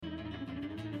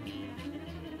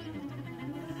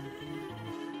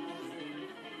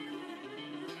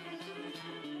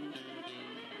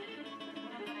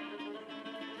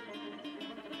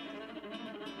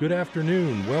Good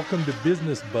afternoon. Welcome to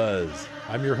Business Buzz.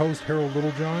 I'm your host, Harold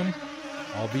Littlejohn.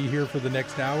 I'll be here for the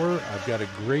next hour. I've got a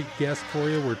great guest for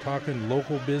you. We're talking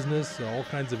local business, all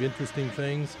kinds of interesting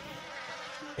things.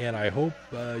 And I hope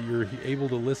you're able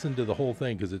to listen to the whole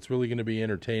thing because it's really going to be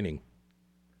entertaining.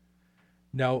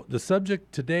 Now, the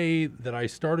subject today that I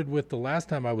started with the last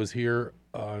time I was here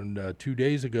on 2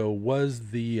 days ago was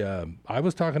I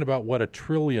was talking about what a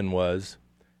trillion was,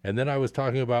 and then I was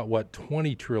talking about what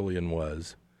 20 trillion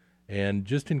was. And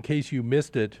just in case you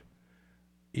missed it,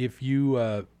 if you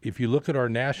look at our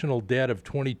national debt of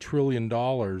 $20 trillion,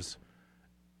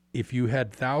 if you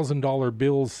had $1,000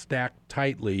 bills stacked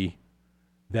tightly,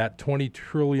 that $20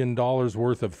 trillion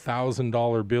worth of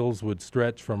 $1,000 bills would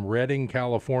stretch from Redding,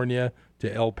 California to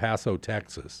El Paso,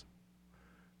 Texas.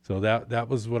 So that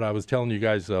was what I was telling you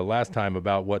guys last time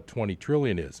about what 20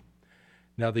 trillion is.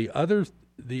 Now the other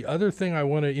thing I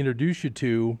want to introduce you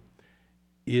to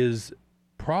is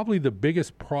probably the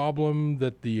biggest problem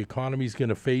that the economy is going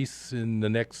to face in the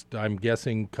next, I'm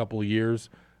guessing, couple of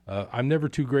years. I'm never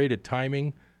too great at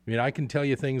timing. I mean, I can tell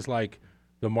you things like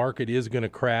the market is going to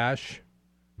crash,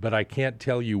 but I can't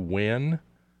tell you when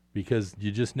because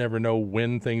you just never know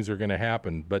when things are going to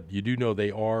happen. But you do know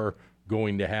they are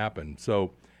going to happen.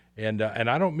 So, and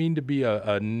I don't mean to be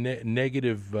a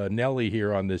negative Nelly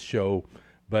here on this show,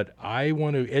 but I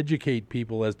want to educate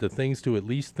people as to things to at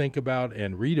least think about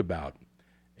and read about.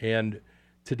 And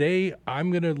today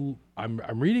I'm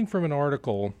reading from an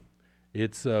article.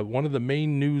 It's one of the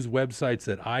main news websites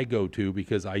that I go to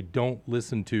because I don't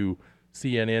listen to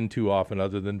CNN too often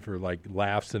other than for like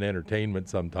laughs and entertainment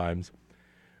sometimes.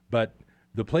 But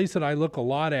the place that I look a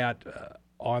lot at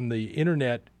on the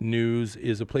internet news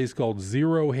is a place called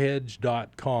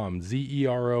zerohedge.com,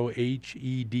 ZEROHEDGE.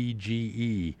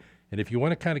 And if you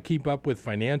want to kind of keep up with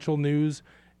financial news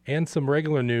and some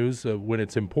regular news when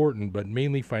it's important, but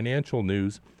mainly financial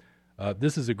news,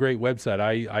 this is a great website.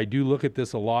 I do look at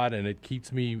this a lot, and it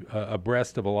keeps me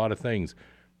abreast of a lot of things.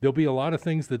 There'll be a lot of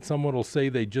things that someone will say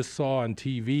they just saw on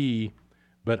TV,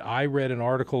 but I read an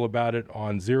article about it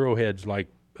on Zero Hedge like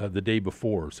the day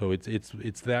before. So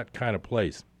it's that kind of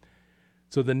place.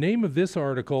 So the name of this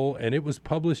article, and it was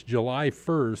published July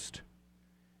 1st,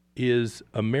 is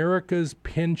America's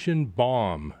Pension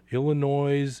Bomb.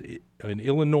 Illinois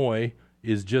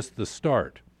is just the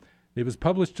start. It was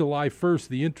published July 1st.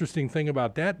 The interesting thing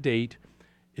about that date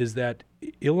is that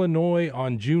Illinois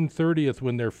on June 30th,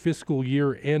 when their fiscal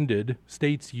year ended,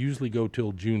 states usually go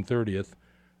till June 30th,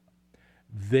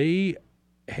 they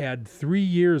had 3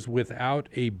 years without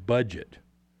a budget.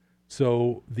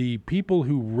 So the people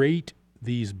who rate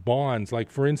these bonds, like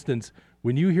for instance,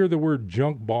 when you hear the word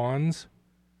junk bonds,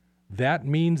 that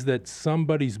means that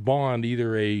somebody's bond,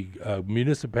 either a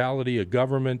municipality, a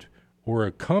government, or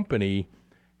a company,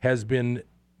 has been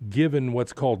given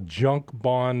what's called junk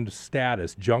bond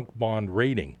status, junk bond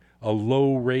rating, a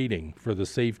low rating for the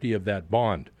safety of that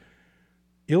bond.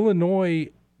 Illinois,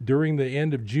 during the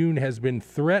end of June, has been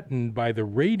threatened by the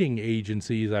rating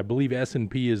agencies. I believe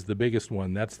S&P is the biggest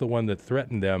one. That's the one that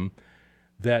threatened them,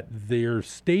 that their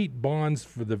state bonds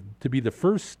to be the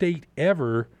first state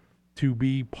ever to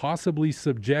be possibly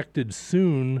subjected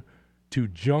soon to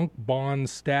junk bond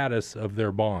status of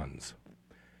their bonds.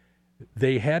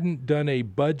 They hadn't done a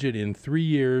budget in 3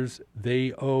 years.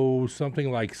 They owe something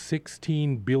like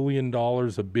 $16 billion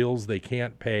of bills they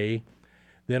can't pay.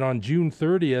 Then on June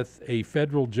 30th, a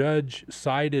federal judge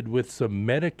sided with some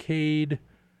Medicaid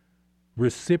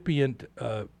recipient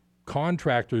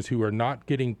contractors who are not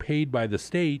getting paid by the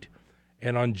state.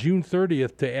 And on June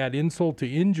 30th, to add insult to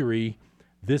injury,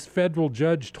 this federal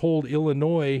judge told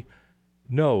Illinois,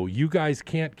 no, you guys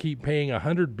can't keep paying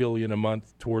 $100 billion a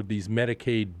month toward these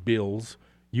Medicaid bills.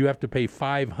 You have to pay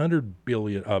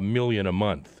 $500 million a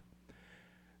month.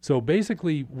 So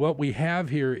basically, what we have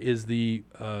here is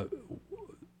a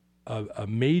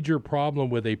major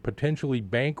problem with a potentially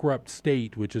bankrupt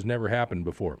state, which has never happened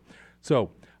before.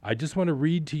 So I just want to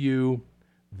read to you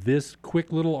this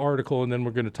quick little article, and then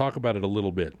we're going to talk about it a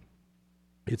little bit.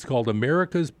 It's called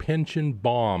America's Pension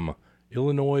Bomb.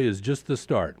 Illinois is just the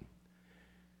start. It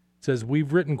says,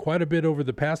 we've written quite a bit over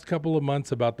the past couple of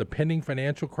months about the pending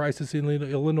financial crisis in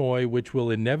Illinois, which will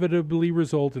inevitably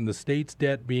result in the state's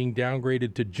debt being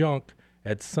downgraded to junk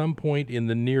at some point in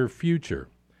the near future.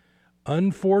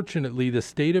 Unfortunately, the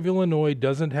state of Illinois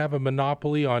doesn't have a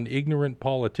monopoly on ignorant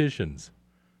politicians.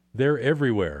 They're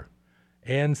everywhere.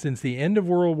 And since the end of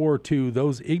World War II,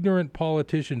 those ignorant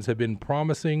politicians have been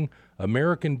promising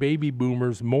American baby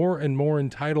boomers more and more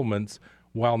entitlements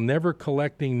while never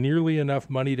collecting nearly enough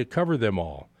money to cover them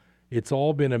all. It's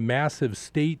all been a massive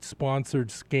state-sponsored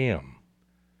scam.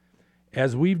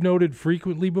 As we've noted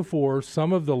frequently before,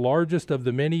 some of the largest of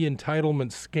the many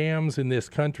entitlement scams in this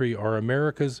country are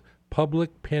America's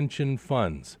public pension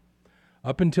funds.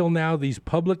 Up until now, these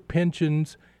public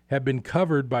pensions have been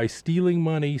covered by stealing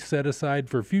money set aside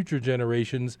for future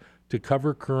generations to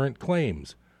cover current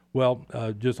claims. Well,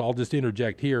 I'll just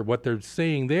interject here. What they're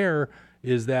saying there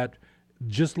is that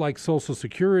just like Social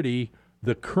Security,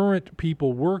 the current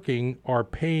people working are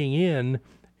paying in,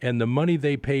 and the money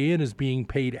they pay in is being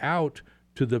paid out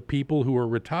to the people who are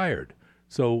retired.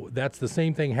 So that's the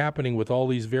same thing happening with all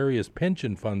these various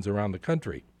pension funds around the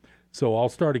country. So I'll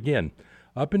start again.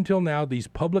 Up until now, these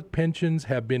public pensions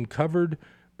have been covered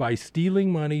by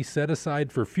stealing money set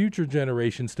aside for future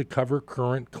generations to cover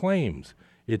current claims.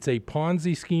 It's a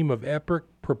Ponzi scheme of epic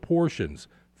proportions,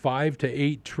 $5 to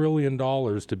 $8 trillion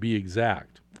to be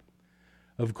exact.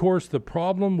 Of course, the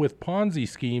problem with Ponzi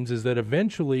schemes is that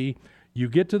eventually you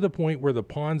get to the point where the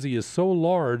Ponzi is so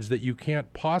large that you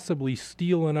can't possibly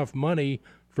steal enough money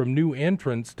from new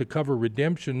entrants to cover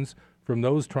redemptions from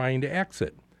those trying to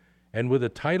exit. And with a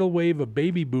tidal wave of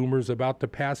baby boomers about to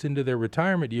pass into their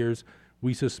retirement years,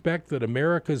 we suspect that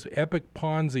America's epic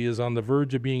Ponzi is on the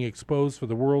verge of being exposed for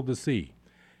the world to see.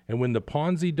 And when the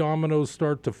Ponzi dominoes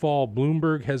start to fall,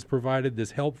 Bloomberg has provided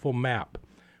this helpful map.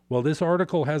 Well, this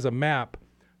article has a map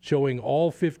showing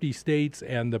all 50 states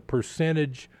and the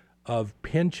percentage of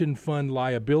pension fund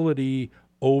liability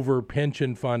over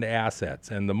pension fund assets.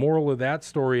 And the moral of that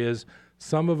story is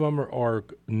some of them are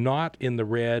not in the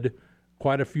red.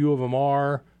 Quite a few of them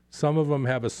are. Some of them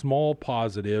have a small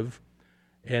positive.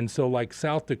 And so like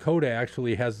South Dakota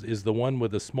actually is the one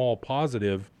with a small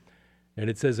positive. And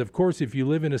it says, of course, if you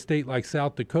live in a state like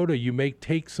South Dakota, you may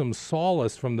take some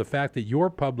solace from the fact that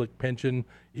your public pension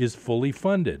is fully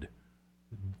funded.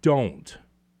 Don't.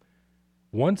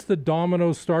 Once the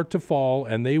dominoes start to fall,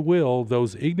 and they will,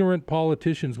 those ignorant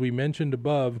politicians we mentioned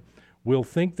above will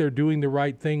think they're doing the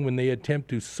right thing when they attempt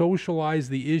to socialize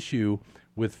the issue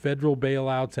with federal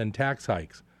bailouts and tax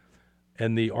hikes.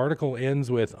 And the article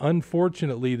ends with,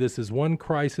 unfortunately, this is one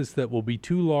crisis that will be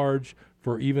too large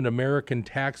for even American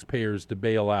taxpayers to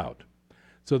bail out.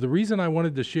 So the reason I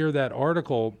wanted to share that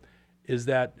article is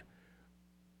that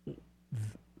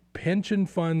pension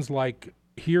funds like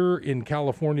here in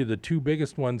California, the two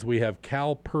biggest ones, we have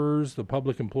CalPERS, the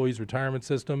Public Employees Retirement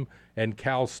System, and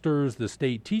CalSTRS, the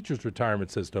State Teachers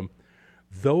Retirement System.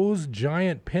 Those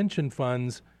giant pension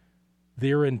funds,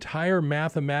 their entire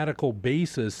mathematical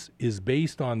basis is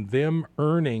based on them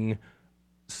earning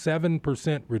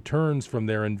 7% returns from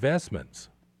their investments.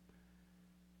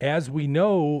 As we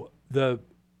know, the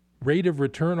rate of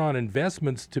return on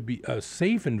investments to be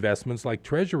safe investments like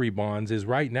treasury bonds is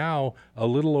right now a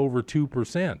little over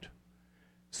 2%.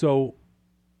 So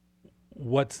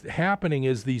what's happening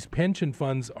is these pension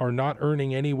funds are not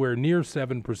earning anywhere near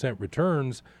 7%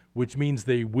 returns, which means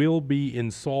they will be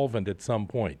insolvent at some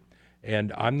point.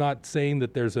 And I'm not saying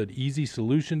that there's an easy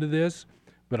solution to this,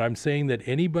 but I'm saying that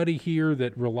anybody here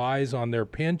that relies on their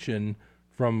pension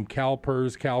from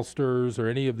CalPERS, CalSTRS, or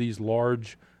any of these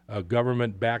large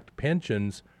government-backed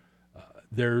pensions,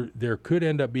 there could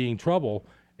end up being trouble.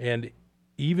 And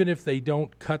even if they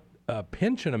don't cut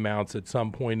pension amounts at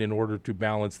some point in order to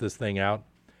balance this thing out,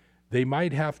 they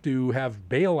might have to have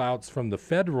bailouts from the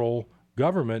federal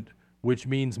government, which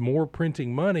means more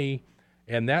printing money.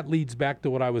 And that leads back to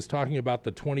what I was talking about,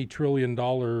 the $20 trillion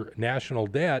national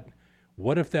debt.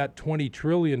 What if that $20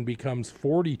 trillion becomes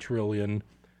 $40 trillion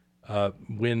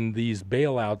when these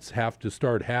bailouts have to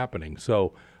start happening?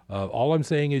 So all I'm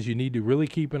saying is you need to really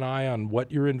keep an eye on what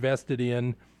you're invested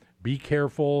in. Be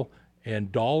careful.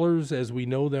 And dollars, as we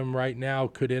know them right now,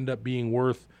 could end up being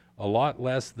worth a lot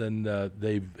less than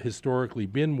they've historically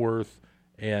been worth.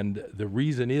 And the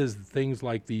reason is things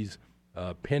like these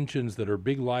pensions that are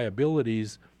big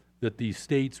liabilities that these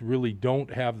states really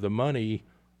don't have the money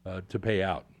to pay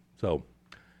out. So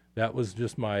that was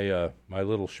just my my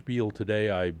little spiel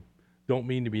today. I don't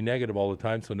mean to be negative all the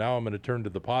time, so now I'm going to turn to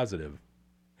the positive.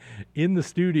 In the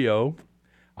studio,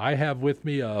 I have with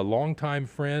me a longtime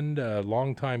friend, a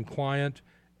longtime client,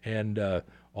 and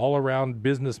all-around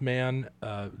businessman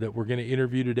that we're going to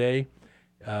interview today.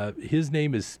 His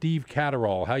name is Steve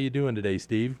Catterall. How you doing today,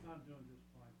 Steve? I'm doing just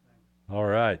fine, thanks. All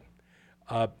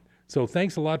right. So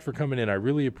thanks a lot for coming in. I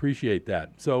really appreciate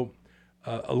that. So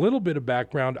a little bit of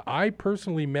background. I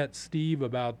personally met Steve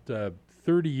about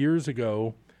 30 years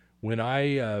ago when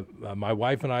my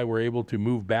wife and I were able to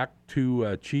move back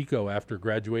to Chico after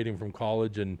graduating from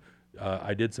college, and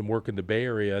I did some work in the Bay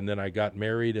Area, and then I got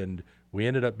married, and we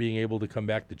ended up being able to come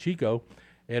back to Chico.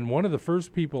 And one of the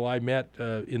first people I met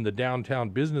in the downtown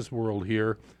business world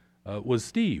here was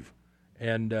Steve.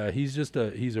 and he's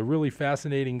a really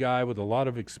fascinating guy with a lot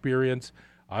of experience.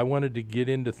 I wanted to get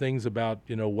into things about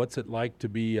what's it like to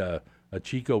be a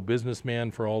Chico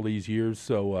businessman for all these years.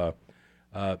 So,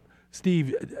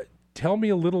 Steve, tell me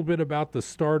a little bit about the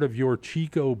start of your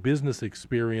Chico business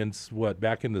experience.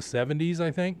 Back in the 70s,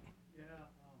 I think. Yeah,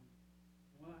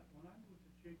 when I moved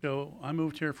to Chico, I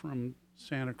moved here from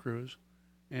Santa Cruz,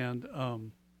 and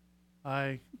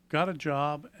I got a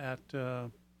job at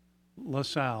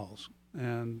LaSalle's,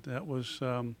 and that was,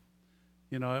 when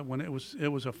it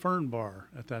was a Fern bar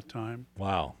at that time.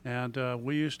 Wow. And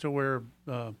we used to wear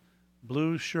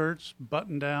blue shirts,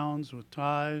 button downs with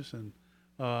ties, and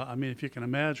if you can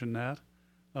imagine that.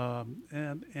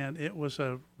 And it was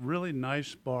a really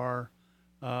nice bar,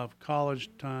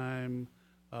 college time.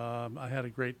 I had a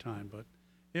great time, but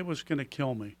it was going to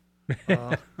kill me.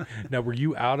 Now, were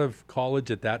you out of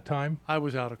college at that time? I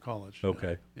was out of college.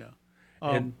 Okay. Yeah.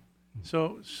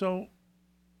 So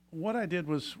what I did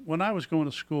was, when I was going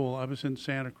to school, I was in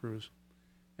Santa Cruz,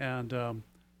 and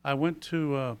I went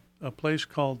to a place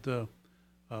called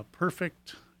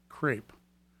Perfect Crepe.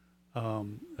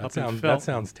 That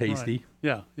sounds tasty.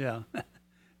 Right. Yeah,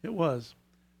 it was.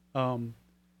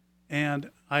 And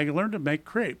I learned to make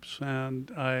crepes,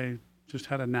 and I just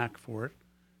had a knack for it.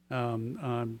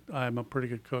 I'm a pretty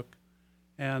good cook,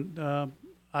 and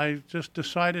I just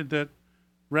decided that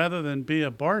rather than be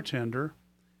a bartender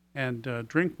and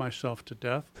drink myself to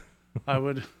death, I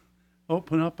would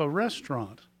open up a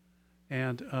restaurant.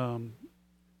 And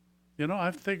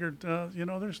I figured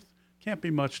there's can't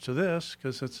be much to this,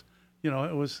 because it's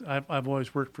I've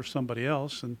always worked for somebody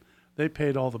else, and they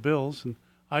paid all the bills, and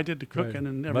I did the cooking,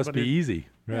 and everybody must be easy.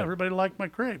 Right. Yeah, everybody liked my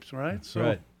crepes, right? So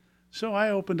right. So I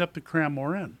opened up the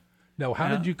Cranmore Inn. Now, how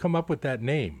did you come up with that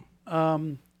name?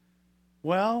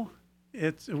 Well,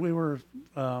 we were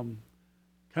kind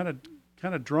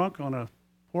of drunk on a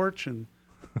porch in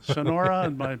Sonora,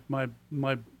 and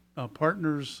my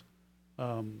partner's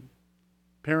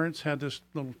parents had this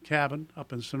little cabin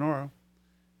up in Sonora,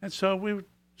 and so we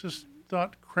just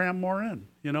thought Cranmore Inn.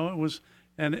 It was,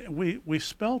 and we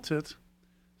spelt it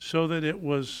so that it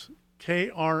was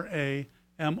Kramore.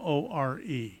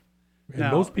 And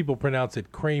most people pronounce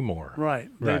it Cramore. Right,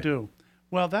 they do.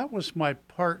 Well, that was my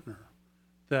partner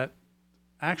that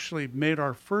actually made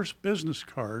our first business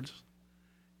cards,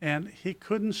 and he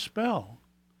couldn't spell.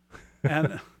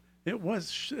 And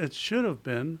it should have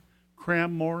been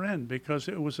Cranmore Inn, because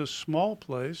it was a small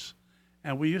place,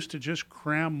 and we used to just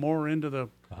cram more into the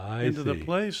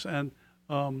place, and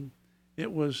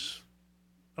it was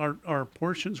our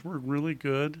portions were really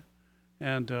good,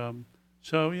 and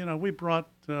so we brought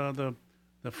the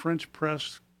French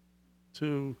press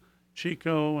to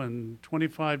Chico, and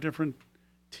 25 different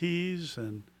teas,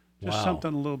 and just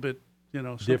something a little bit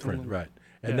different, right?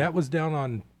 And that was down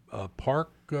on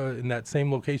Park in that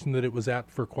same location that it was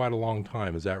at for quite a long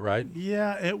time. Is that right?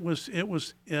 Yeah, it was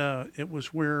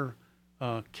where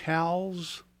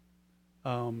Cal's,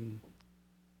 what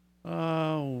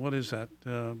is that?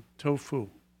 Tofu.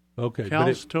 Okay.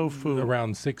 Cal's Tofu.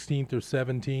 Around 16th or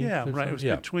 17th? Yeah, right. It was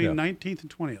between 19th and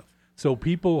 20th. So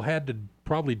people had to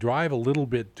probably drive a little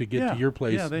bit to get to your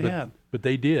place. Yeah, they had. But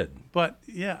they did. But,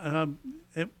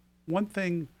 one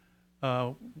thing,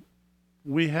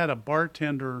 we had a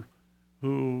bartender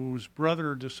whose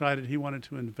brother decided he wanted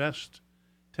to invest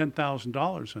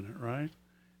 $10,000 in it, right?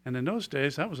 And in those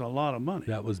days, that was a lot of money.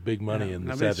 That was big money in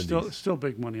the 70s. It's still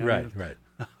big money. Right.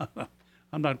 I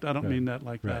don't mean that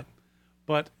like that.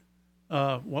 But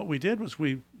what we did was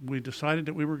we decided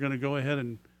that we were going to go ahead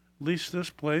and lease this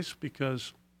place,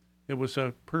 because it was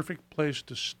a perfect place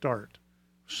to start.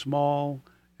 Small,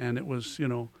 and it was,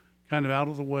 kind of out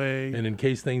of the way. And in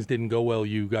case things didn't go well,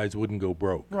 you guys wouldn't go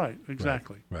broke. Right,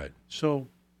 exactly. Right. So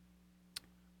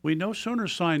we no sooner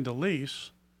signed the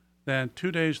lease than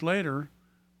 2 days later,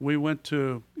 we went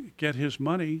to get his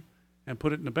money and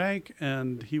put it in the bank,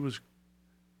 and he was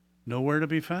nowhere to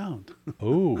be found.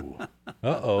 Ooh.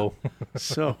 Uh-oh.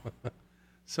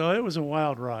 So it was a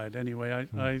wild ride. Anyway,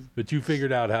 But you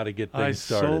figured out how to get things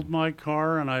started. I sold my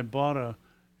car, and I bought a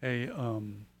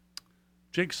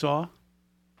jigsaw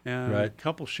and a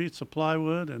couple sheets of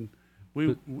plywood, and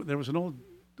there was an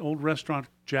old restaurant,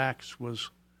 Jack's,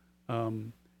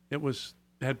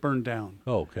 had burned down.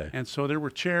 Oh, okay. And so there were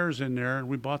chairs in there, and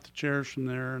we bought the chairs from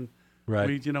there, and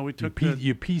we took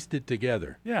you pieced it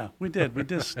together. Yeah, we did. We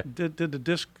did the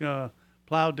disc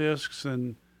plow discs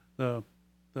and the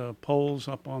poles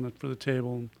up on it for the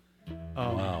table.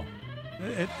 Wow.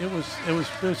 It was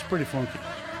pretty funky.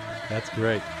 That's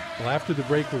great. Well, after the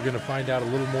break, we're going to find out a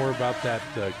little more about that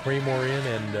Cramore Inn,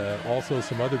 and also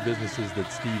some other businesses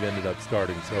that Steve ended up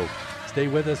starting. So Stay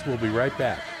with us. We'll be right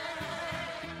back.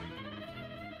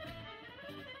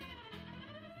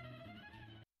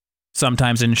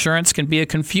 Sometimes insurance can be a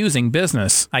confusing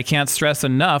business. I can't stress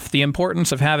enough the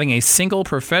importance of having a single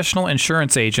professional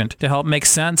insurance agent to help make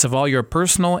sense of all your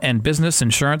personal and business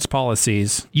insurance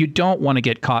policies. You don't want to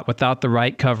get caught without the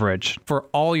right coverage. For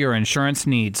all your insurance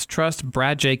needs, trust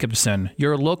Brad Jacobson,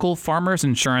 your local Farmers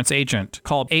Insurance agent.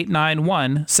 Call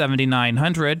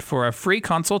 891-7900 for a free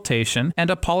consultation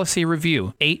and a policy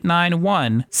review.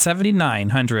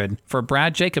 891-7900 for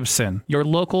Brad Jacobson, your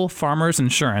local Farmers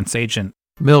Insurance agent.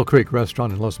 Mill Creek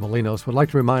Restaurant in Los Molinos would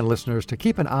like to remind listeners to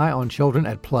keep an eye on children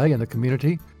at play in the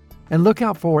community and look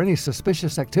out for any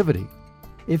suspicious activity.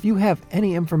 If you have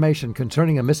any information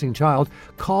concerning a missing child,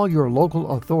 call your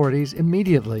local authorities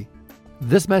immediately.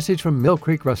 This message from Mill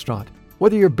Creek Restaurant.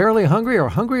 Whether you're barely hungry or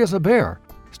hungry as a bear,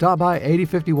 stop by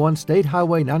 8051 State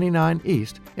Highway 99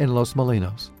 East in Los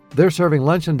Molinos. They're serving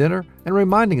lunch and dinner and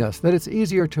reminding us that it's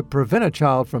easier to prevent a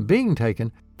child from being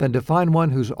taken than to find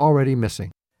one who's already missing.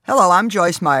 Hello, I'm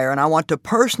Joyce Meyer, and I want to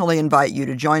personally invite you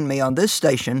to join me on this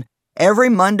station every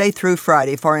Monday through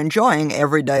Friday for enjoying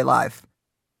everyday life.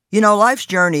 You know, life's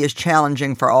journey is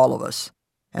challenging for all of us,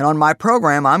 and on my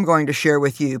program, I'm going to share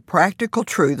with you practical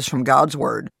truths from God's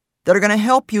Word that are going to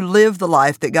help you live the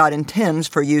life that God intends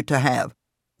for you to have.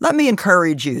 Let me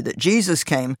encourage you that Jesus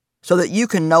came so that you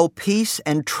can know peace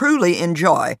and truly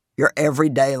enjoy your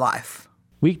everyday life.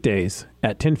 Weekdays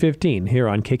at 10:15 here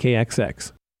on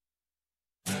KKXX.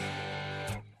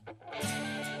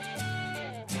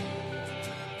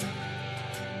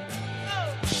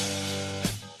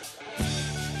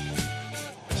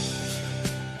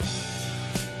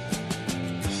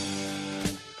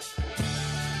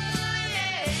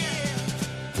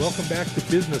 Welcome back to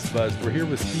Business Buzz. We're here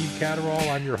with Steve Catterall.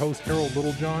 I'm your host, Harold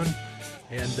Littlejohn.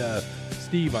 And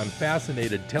Steve, I'm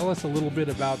fascinated. Tell us a little bit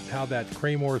about how that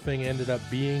Craymore thing ended up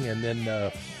being, and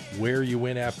then where you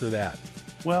went after that.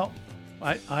 Well,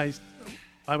 I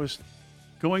was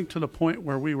going to the point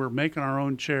where we were making our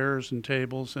own chairs and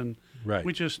tables, and Right.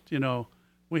 we just,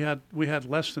 we had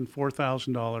less than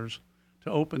 $4,000 to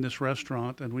open this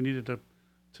restaurant, and we needed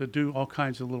to do all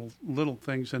kinds of little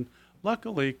things. And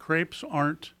luckily, crepes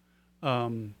aren't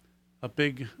a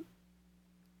big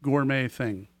gourmet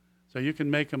thing, so you can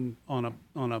make them on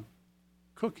a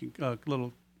cooking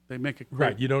little. They make a crepe,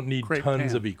 Right. You don't need crepe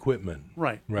tons pan. of equipment.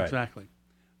 Right. Right. Exactly.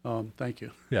 Thank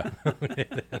you. Yeah.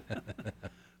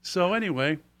 So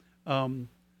anyway,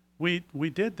 we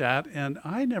did that, and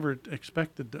I never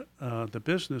expected the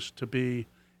business to be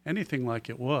anything like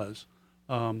it was.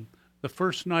 The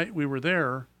first night we were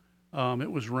there,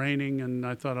 it was raining, and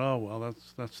I thought, oh well,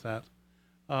 that's that.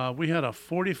 We had a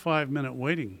 45-minute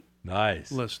waiting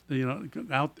Nice. list,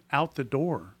 out the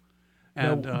door.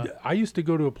 And Now, I used to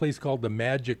go to a place called the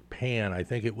Magic Pan. I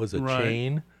think it was a Right.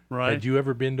 chain. Right. Had you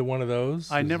ever been to one of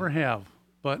those? I never have,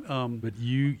 but But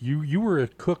you were a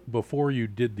cook before you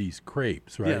did these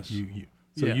crepes, right? Yes.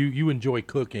 So Yeah. you enjoy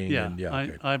cooking. yeah, And,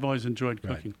 okay. I've always enjoyed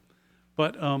Right. cooking.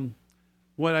 But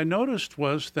what I noticed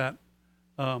was that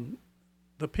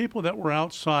the people that were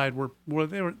outside were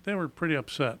pretty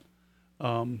upset.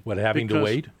 What, having to because-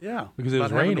 wait? Yeah, Because it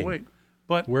was about having to raining. wait.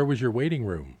 But Where was your waiting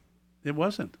room? it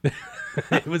wasn't.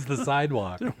 It was the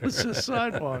sidewalk. It was a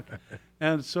sidewalk,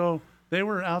 and so they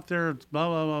were out there, blah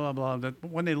blah blah blah blah. But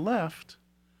when they left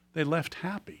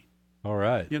happy. All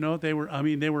right. They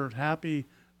were happy.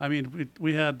 I mean,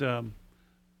 we had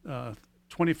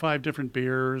 25 different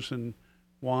beers and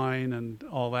wine and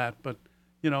all that, but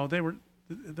they were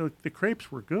the crepes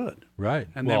were good. Right.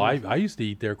 And they well, were- I used to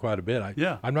eat there quite a bit.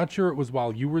 Yeah. I'm not sure it was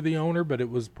while you were the owner, but it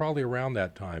was probably around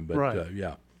that time. But Right.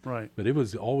 yeah. Right. But it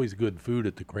was always good food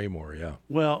at the Craymore, yeah.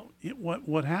 Well,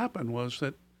 what happened was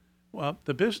that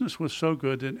the business was so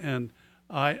good, and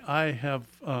I have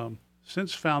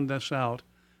since found this out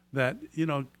that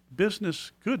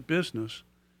good business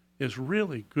is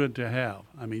really good to have.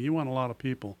 I mean, you want a lot of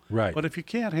people, Right. But if you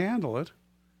can't handle it,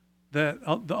 that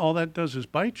all that does is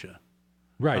bite you.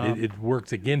 Right. It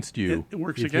works against you It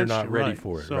works if against you're not you, ready right.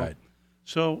 for it. So, right.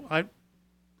 So I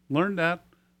learned that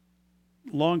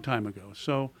a long time ago.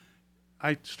 So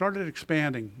I started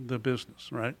expanding the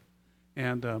business, right?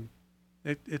 And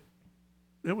it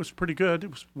was pretty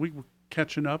good. We were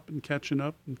catching up,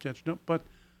 but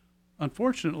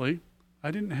unfortunately,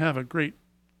 I didn't have a great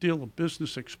deal of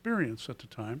business experience at the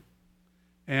time,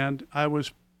 and I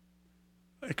was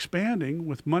expanding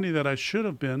with money that I should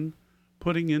have been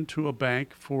putting into a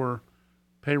bank for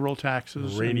payroll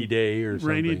taxes, Rainy and day or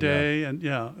something. rainy yeah.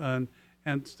 day,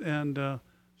 and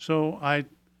so I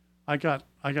got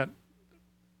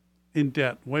in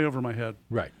debt, way over my head.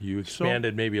 Right. You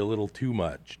expanded maybe a little too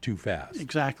much, too fast.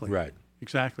 Exactly. Right.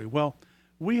 Exactly. Well,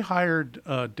 we hired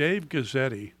Dave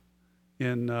Gazzetti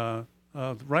in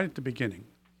right at the beginning.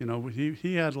 You know,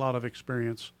 he had a lot of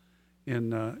experience in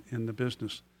the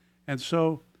business, and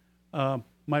so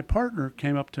my partner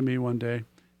came up to me one day,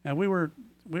 and we were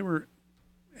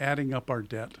adding up our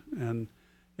debt, and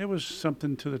it was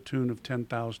something to the tune of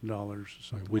 $10,000 or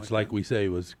something. Which, like we say,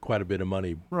 was quite a bit of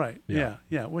money. Right. Yeah.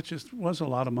 Yeah. Which was a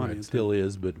lot of money. Right. It still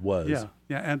is, but was.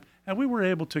 Yeah. And we were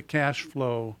able to cash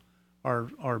flow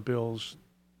our bills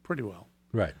pretty well.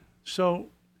 Right. So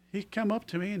he came up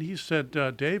to me and he said,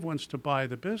 Dave wants to buy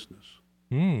the business.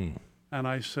 Hmm. And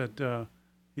I said,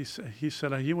 he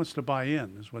said he wants to buy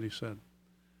in, is what he said.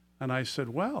 And I said,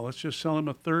 well, let's just sell him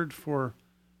a third for,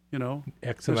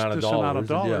 X this amount of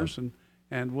dollars, yeah.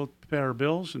 and we'll pay our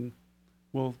bills and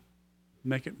we'll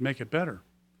make it better.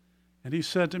 And he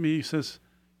said to me, he says,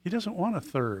 he doesn't want a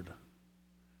third.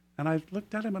 And I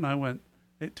looked at him and I went,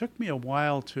 it took me a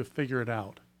while to figure it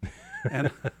out.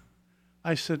 And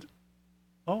I said,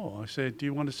 do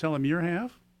you want to sell him your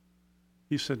half?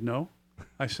 He said, no.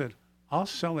 I said, I'll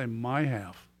sell him my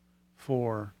half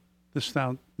for this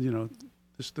amount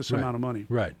of money.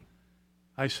 Right.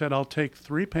 I said, I'll take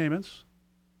 3 payments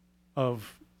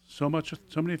of so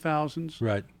many thousands.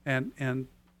 Right. And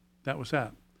that was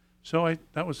that. So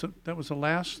that was the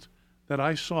last that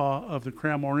I saw of the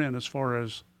Cranmore Inn as far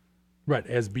as Right,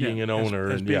 as being an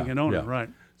owner. As being an owner, right.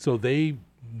 So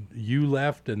you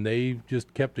left and they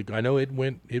just kept it. I know it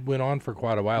went on for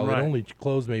quite a while. Right. It only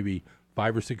closed maybe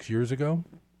 5 or 6 years ago.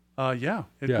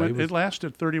 It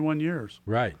lasted 31 years.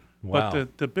 Right. Wow.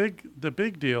 But the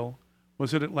big deal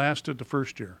was that it lasted the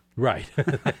first year. Right.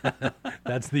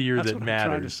 That's the year That's that what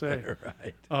matters. I'm trying to say.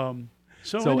 Right.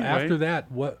 So anyway, after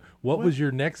that, what was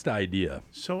your next idea?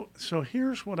 So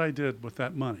here's what I did with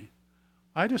that money.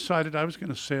 I decided I was going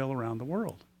to sail around the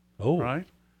world. Oh. Right?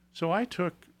 So I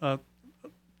took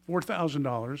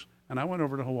 $4,000 and I went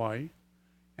over to Hawaii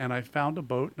and I found a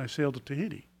boat and I sailed to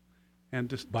Tahiti. And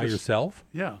By yourself?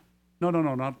 Yeah. No,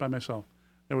 not by myself.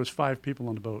 There was 5 people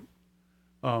on the boat.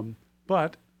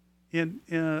 But in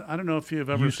I don't know if you've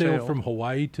ever sailed from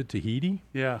Hawaii to Tahiti?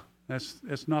 Yeah.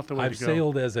 It's not the way I've to go.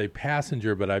 sailed as a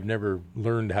passenger, but I've never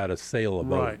learned how to sail a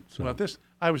boat. Right. So. Well,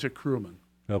 I was a crewman.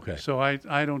 Okay. So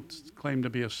I don't claim to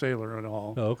be a sailor at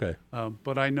all. Oh, okay.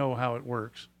 But I know how it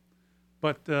works.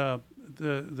 But the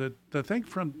thing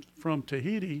from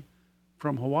Tahiti,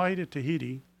 from Hawaii to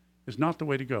Tahiti, is not the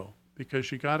way to go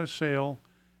because you got to sail.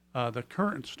 The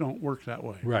currents don't work that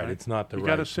way. Right. It's not the you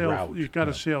right gotta sail, route. You got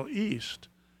to sail east,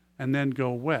 and then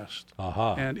go west.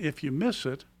 Aha. And if you miss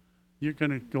it, you're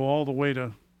going to go all the way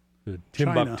to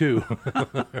Timbuktu.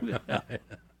 China.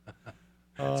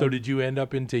 So did you end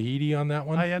up in Tahiti on that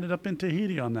one? I ended up in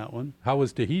Tahiti on that one. How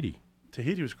was Tahiti?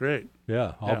 Tahiti was great.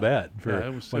 Yeah, I'll bet. For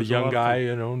it was a a young lot of guy,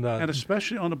 fun. And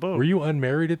especially on a boat. Were you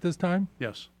unmarried at this time?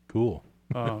 Yes. Cool.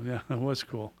 Oh, yeah, it was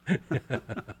cool.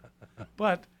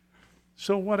 But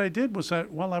so what I did was that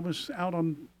while I was out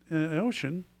on the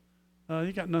ocean,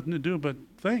 you got nothing to do but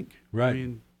think. Right. I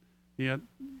mean, you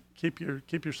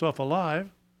keep yourself alive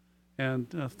and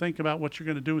think about what you're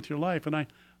going to do with your life. And I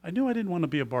knew I didn't want to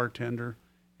be a bartender,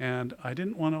 and I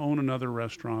didn't want to own another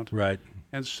restaurant. Right.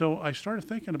 And so I started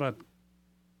thinking about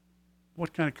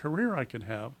what kind of career I could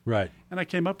have. Right. And I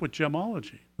came up with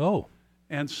gemology. Oh.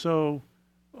 And so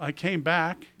I came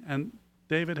back, and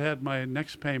David had my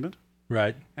next payment.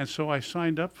 Right. And so I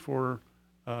signed up for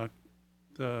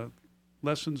the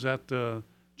lessons at the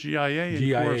GIA. In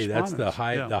GIA, that's the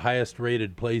correspondence. the highest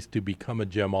rated place to become a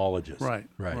gemologist. Right.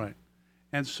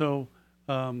 And so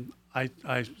the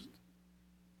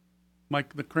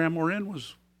Cranmore Inn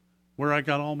was where I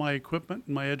got all my equipment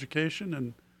and my education,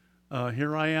 and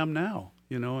here I am now.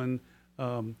 And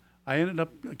I ended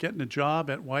up getting a job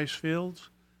at Weisfield's.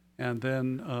 And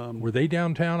then were they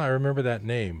downtown? I remember that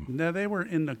name. No, they were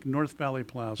in the North Valley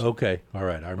Plaza. Okay, all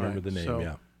right, I remember the name. So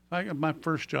yeah, I got my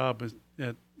first job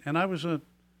and I was I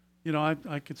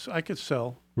could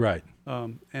sell. Right.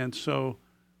 And so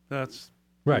that's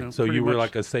right. So you were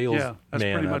like a salesman. Yeah, that's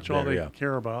pretty much all they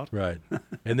care about. Right.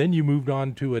 And then you moved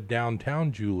on to a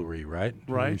downtown jewelry, right?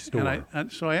 Right. Store.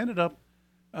 And so I ended up.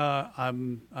 I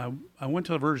went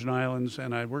to the Virgin Islands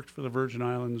and I worked for the Virgin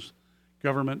Islands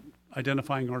government,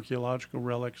 identifying archaeological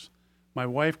relics. My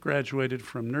wife graduated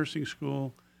from nursing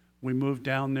school. We moved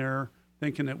down there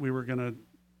thinking that we were going to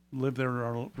live there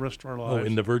the rest of our lives. Oh,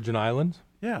 in the Virgin Islands?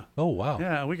 Yeah. Oh, wow.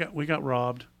 Yeah, we got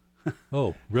robbed.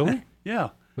 Oh, really? Yeah.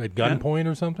 At gunpoint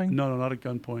or something? No, not at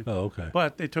gunpoint. Oh, okay.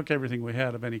 But they took everything we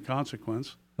had of any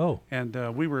consequence. Oh,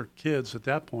 And we were kids at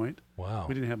that point. wow.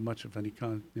 We didn't have much of any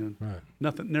Right.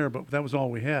 nothing there, but that was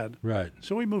all we had. Right.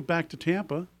 So we moved back to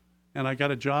Tampa, and I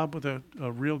got a job with a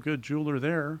real good jeweler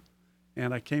there.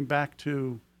 And I came back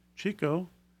to Chico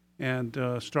and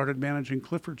started managing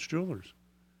Clifford's Jewelers.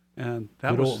 And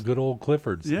that was Good old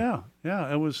Clifford's. Yeah.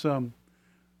 It was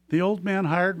the old man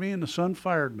hired me and the son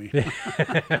fired me.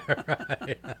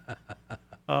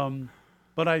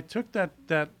 But I took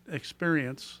that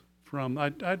experience from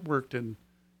I'd worked in,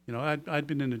 I'd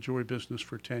been in the jewelry business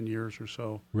for 10 years or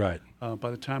so. Right.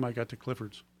 By the time I got to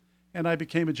Clifford's, and I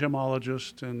became a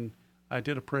gemologist and I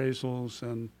did appraisals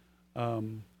and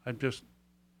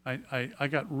I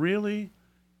got really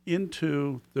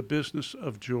into the business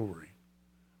of jewelry.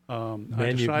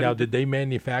 Now, did they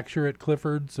manufacture at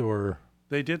Clifford's or?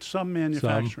 They did some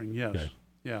manufacturing, yes. Okay.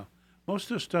 Yeah. Most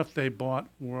of the stuff they bought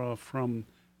were from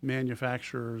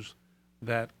manufacturers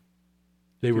that...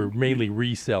 They were mainly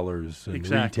resellers and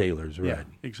retailers, right? Yeah,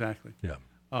 exactly. Yeah.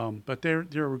 But they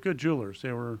were good jewelers.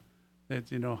 They were,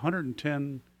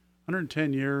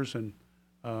 110 years and,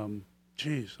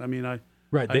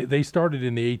 Right. They started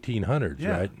in the 1800s,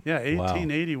 right? Yeah,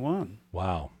 1881.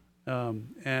 Wow.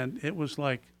 And it was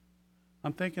like,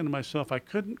 I'm thinking to myself, I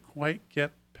couldn't quite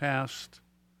get past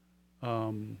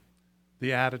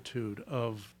the attitude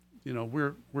of,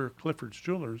 we're Clifford's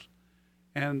Jewelers.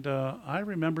 And I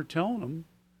remember telling them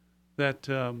that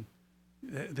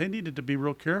they needed to be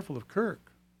real careful of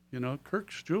Kirk.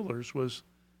 Kirk's Jewelers was,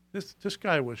 this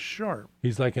guy was sharp.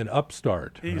 He's like an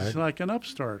upstart. He's like an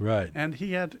upstart. Right. And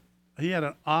he had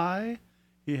an eye.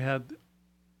 He had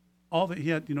all that.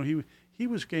 He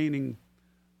was gaining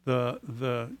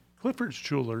the Clifford's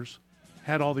Jewelers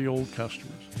had all the old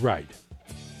customers. Right.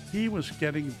 He was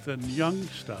getting the young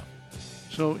stuff.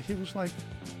 So he was like,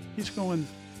 he's going,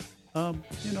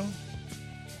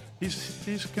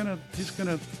 he's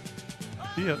gonna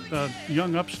be a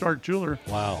young upstart jeweler.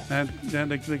 Wow. And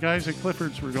the guys at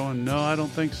Clifford's were going, no, I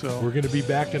don't think so. We're going to be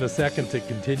back in a second to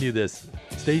continue this.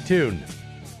 Stay tuned.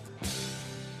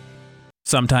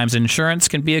 Sometimes insurance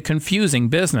can be a confusing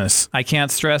business. I can't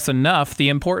stress enough the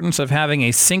importance of having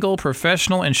a single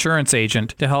professional insurance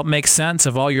agent to help make sense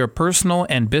of all your personal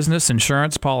and business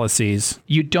insurance policies.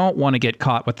 You don't want to get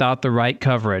caught without the right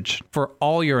coverage. For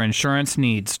all your insurance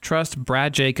needs, trust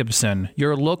Brad Jacobson,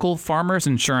 your local Farmers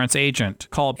Insurance agent.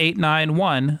 Call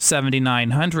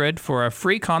 891-7900 for a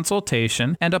free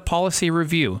consultation and a policy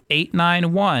review.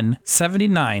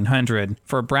 891-7900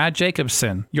 for Brad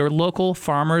Jacobson, your local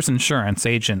Farmers Insurance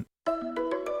agent.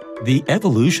 The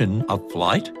evolution of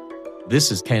flight?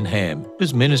 This is Ken Ham,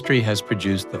 whose ministry has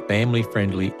produced the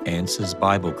family-friendly Answers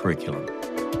Bible curriculum.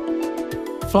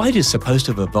 Flight is supposed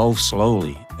to evolve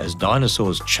slowly as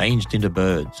dinosaurs changed into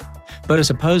birds. But a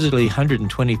supposedly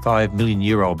 125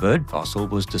 million-year-old bird fossil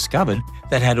was discovered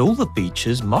that had all the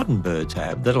features modern birds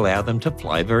have that allow them to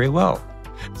fly very well.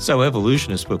 So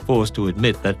evolutionists were forced to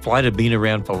admit that flight had been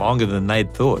around for longer than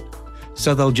they'd thought.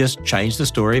 So they'll just change the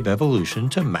story of evolution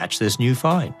to match this new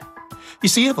find. You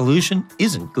see, evolution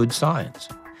isn't good science.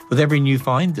 With every new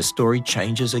find, the story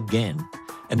changes again,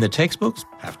 and the textbooks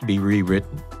have to be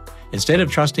rewritten. Instead of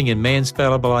trusting in man's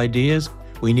fallible ideas,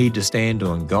 we need to stand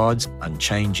on God's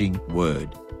unchanging word.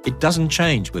 It doesn't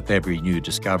change with every new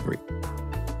discovery.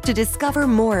 To discover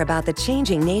more about the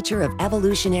changing nature of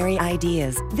evolutionary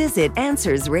ideas, visit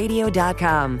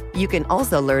AnswersRadio.com. You can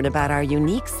also learn about our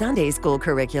unique Sunday school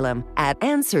curriculum at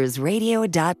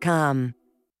AnswersRadio.com.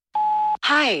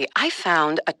 Hi, I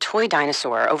found a toy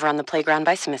dinosaur over on the playground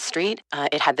by Smith Street.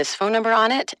 It had this phone number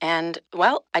on it, and,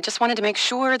 well, I just wanted to make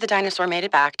sure the dinosaur made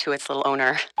it back to its little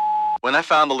owner. When I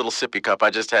found the little sippy cup, I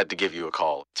just had to give you a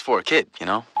call. It's for a kid, you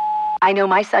know? I know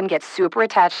my son gets super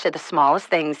attached to the smallest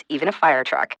things, even a fire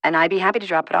truck, and I'd be happy to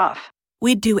drop it off.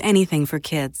 We'd do anything for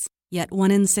kids, yet 1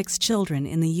 in 6 children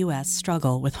in the U.S.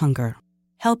 struggle with hunger.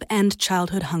 Help end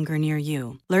childhood hunger near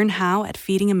you. Learn how at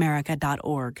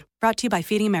feedingamerica.org. Brought to you by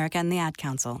Feeding America and the Ad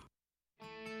Council.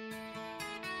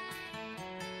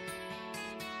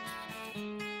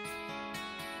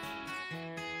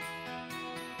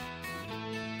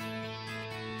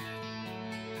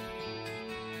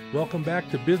 Welcome back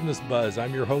to Business Buzz.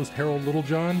 I'm your host, Harold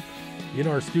Littlejohn. In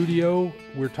our studio,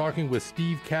 we're talking with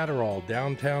Steve Catterall,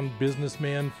 downtown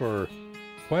businessman for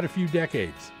quite a few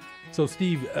decades. So,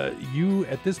 Steve, you,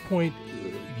 at this point,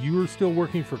 you're still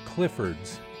working for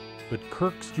Clifford's, but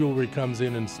Kirk's Jewelry comes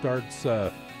in and starts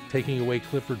taking away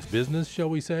Clifford's business, shall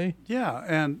we say? Yeah,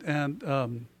 and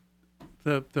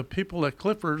the people at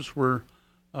Clifford's were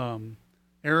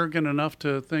arrogant enough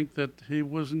to think that he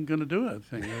wasn't going to do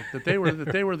anything. That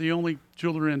they were the only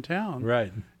jeweler in town.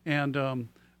 Right. And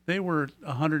they were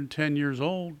 110 years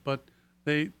old, but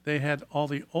they had all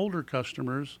the older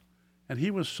customers, and he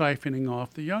was siphoning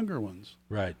off the younger ones.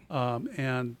 Right.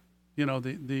 And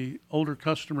the older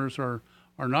customers are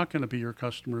not going to be your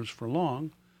customers for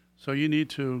long, so you need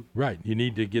to. Right. You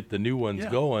need to get the new ones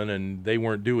going, and they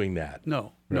weren't doing that.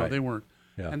 No, they weren't.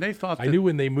 Yeah. And they thought I knew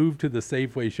when they moved to the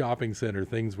Safeway shopping center,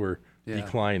 things were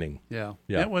declining. Yeah.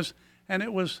 Yeah. It was,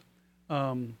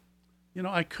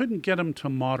 I couldn't get them to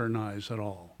modernize at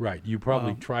all. Right. You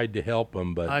probably tried to help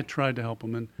them, but I tried to help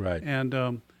them, and right. And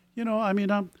I'm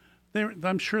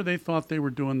sure they thought they were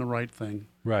doing the right thing.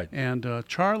 Right. And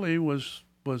Charlie Hicks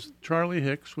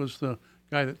was the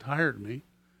guy that hired me,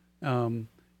 and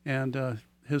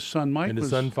his son Mike. And his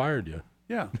son fired you.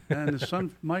 Yeah, and his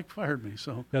son Mike fired me.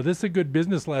 So now this is a good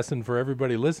business lesson for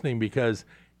everybody listening, because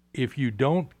if you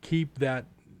don't keep that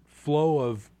flow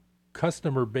of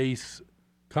customer base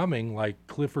coming, like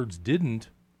Clifford's didn't,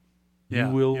 you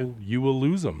will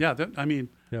lose them. Yeah,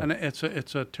 and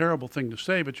it's a terrible thing to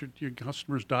say, but your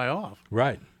customers die off.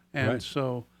 Right. And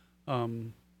so,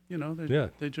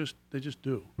 they just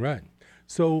do. Right.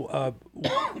 So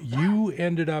you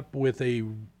ended up with a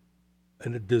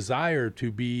desire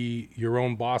to be your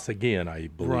own boss again, I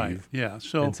believe. Right. Yeah.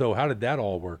 So how did that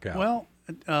all work out? Well,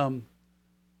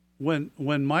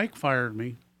 when Mike fired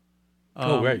me.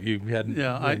 Right. You had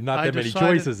not that many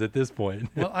choices at this point.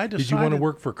 Well, I decided. Did you want to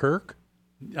work for Kirk?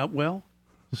 Well,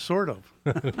 sort of.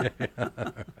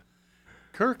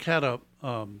 Kirk had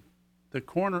on the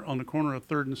corner of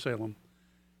 3rd and Salem.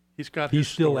 He's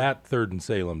still at 3rd and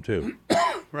Salem too.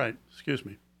 Right. Excuse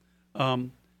me.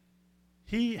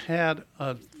 He had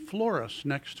a florist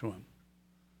next to him.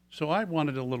 So I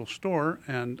wanted a little store,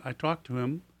 and I talked to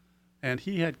him, and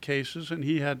he had cases, and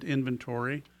he had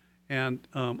inventory, and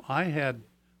I had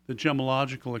the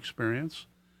gemological experience,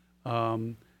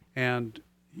 and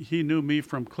he knew me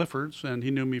from Clifford's, and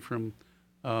he knew me from,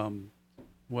 from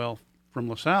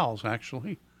LaSalle's,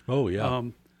 actually. Oh, yeah.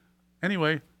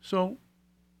 Anyway, so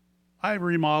I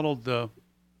remodeled the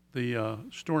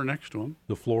store next to him.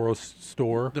 The florist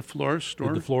store? The florist store.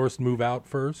 Did the florist move out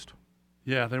first?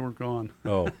 Yeah, they were gone.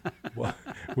 Oh. Well,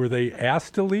 were they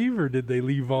asked to leave, or did they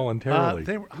leave voluntarily?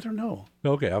 I don't know.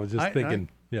 Okay, I was just thinking,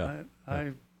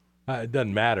 it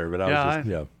doesn't matter, but I was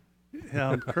just.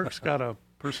 Yeah, Kirk's got a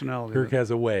personality. Kirk has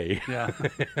a way. Yeah.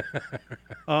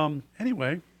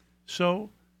 Anyway, so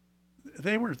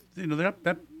they were,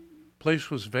 that place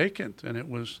was vacant, and it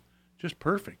was just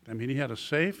perfect. I mean, he had a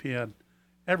safe, he had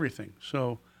everything.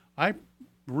 So I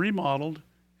remodeled,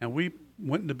 and we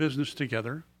went into business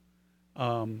together.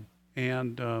 It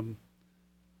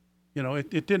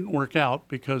didn't work out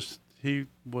because he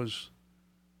was.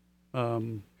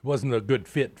 It wasn't a good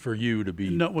fit for you to be.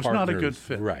 No, it was partners. not a good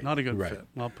fit. Right. Not a good fit.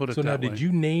 I'll put it that way. So now, did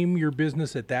you name your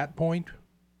business at that point?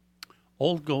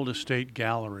 Old Gold Estate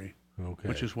Gallery. Okay.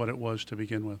 Which is what it was to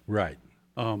begin with. Right.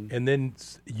 And then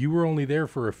you were only there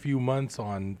for a few months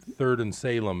on 3rd and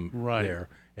Salem there.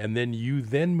 And then you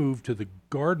moved to the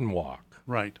Garden Walk.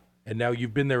 Right. And now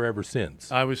you've been there ever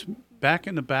since. I was back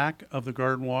in the back of the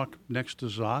Garden Walk next to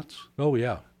Zotz. Oh,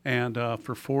 yeah. And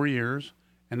for 4 years.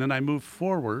 And then I moved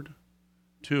forward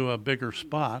to a bigger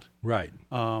spot. Right.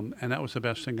 And that was the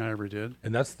best thing I ever did.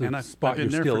 And that's the spot you're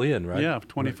still in, right? Yeah,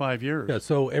 25 years. Yeah,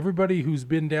 so everybody who's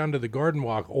been down to the Garden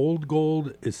Walk, Old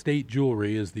Gold Estate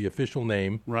Jewelry is the official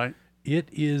name. Right. It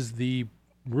is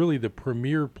really the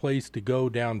premier place to go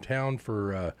downtown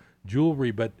for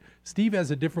jewelry, but Steve has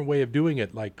a different way of doing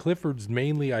it. Like Clifford's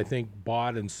mainly, I think,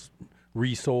 bought and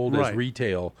resold as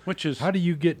retail. Which is, how do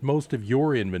you get most of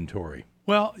your inventory?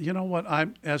 Well, you know what?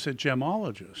 As a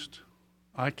gemologist,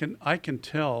 I can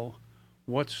tell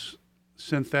what's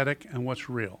synthetic and what's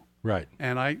real. Right.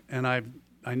 And I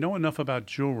know enough about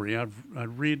jewelry. I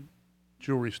read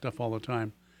jewelry stuff all the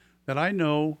time, that I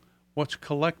know what's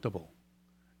collectible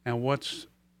and what's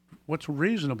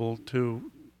reasonable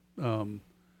to.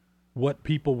 What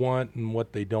people want and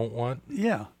what they don't want.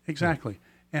 Yeah, exactly.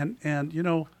 And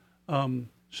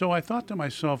so I thought to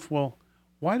myself, well,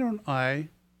 why don't I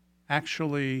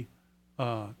actually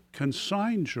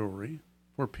consign jewelry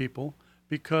for people?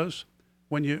 Because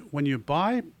when you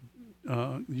buy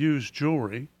used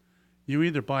jewelry, you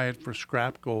either buy it for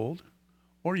scrap gold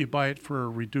or you buy it for a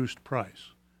reduced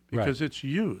price because it's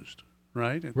used,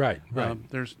 right? Right.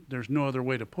 There's no other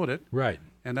way to put it. Right.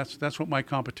 And that's what my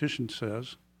competition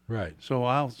says. Right. So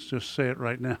I'll just say it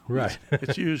right now. Right.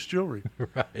 It's used jewelry.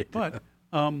 Right. But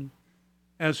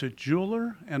as a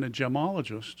jeweler and a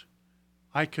gemologist,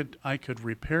 I could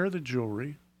repair the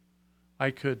jewelry.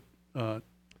 I could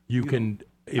You can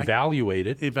evaluate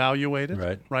it.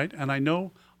 Right? And I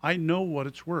know what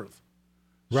it's worth.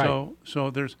 Right. So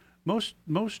there's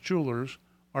most jewelers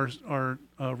are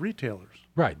retailers.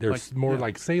 Right. They're more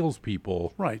like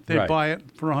salespeople. Right. They buy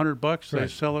it for $100. They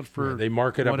sell it for They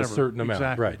mark it up a certain amount.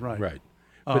 Exactly. Right.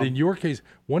 But in your case,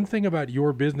 one thing about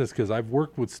your business, because I've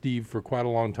worked with Steve for quite a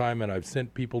long time, and I've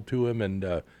sent people to him,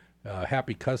 and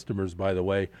happy customers, by the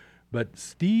way. But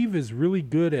Steve is really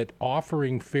good at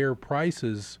offering fair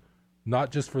prices,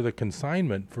 not just for the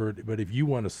consignment, but if you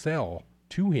want to sell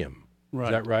to him. Right.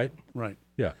 Is that right? Right.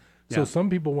 Yeah. So some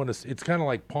people want to. It's kind of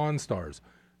like Pawn Stars.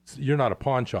 You're not a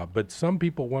pawn shop, but some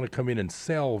people want to come in and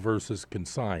sell versus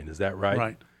consign. Is that right?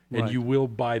 Right. And you will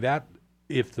buy that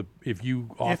if you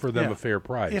offer them a fair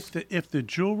price. If the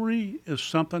jewelry is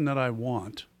something that I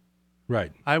want,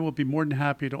 right, I will be more than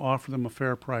happy to offer them a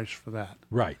fair price for that.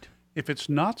 Right. If it's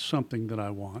not something that I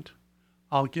want,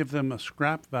 I'll give them a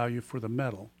scrap value for the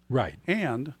metal. Right.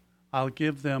 And I'll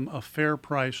give them a fair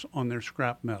price on their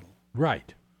scrap metal.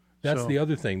 Right. That's the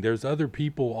other thing. There's other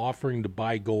people offering to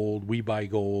buy gold. We buy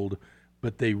gold,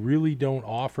 but they really don't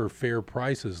offer fair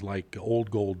prices like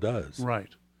Old Gold does. Right.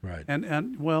 Right.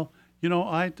 And well,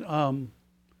 I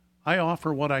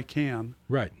offer what I can.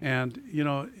 Right. And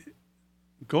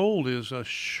gold is a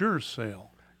sure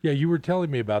sale. Yeah, you were telling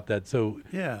me about that. So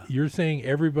you're saying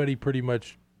everybody pretty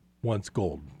much wants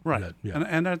gold. Right.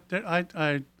 And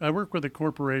I work with a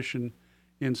corporation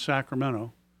in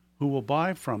Sacramento who will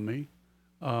buy from me.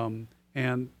 I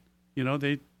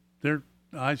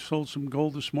sold some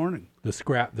gold this morning. The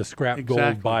scrap Exactly.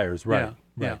 gold buyers, right? Yeah, right.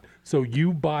 yeah. So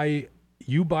you buy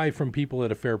from people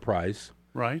at a fair price.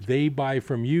 Right. They buy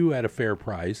from you at a fair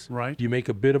price. Right. You make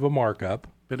a bit of a markup.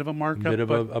 Bit of a markup. Bit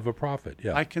of a profit.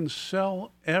 Yeah. I can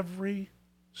sell every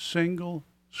single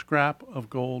scrap of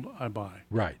gold I buy.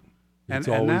 Right. It's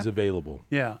always available.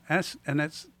 Yeah. That's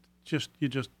just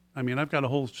I've got a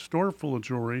whole store full of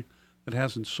jewelry that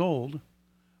hasn't sold,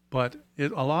 but a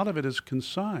lot of it is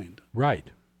consigned. Right.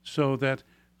 So that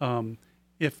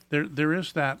if there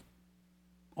is that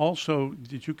also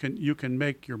that you can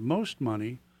make your most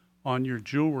money on your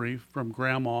jewelry from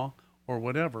grandma or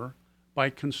whatever by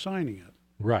consigning it.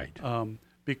 Right.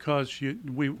 Because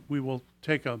we will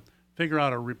figure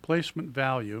out a replacement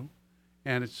value,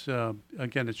 and it's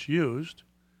it's used,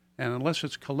 and unless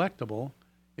it's collectible,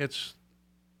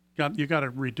 you got to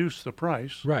reduce the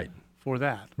price. Right. For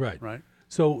that. Right. Right.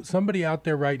 So somebody out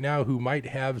there right now who might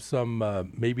have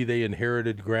some, maybe they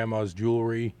inherited grandma's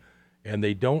jewelry and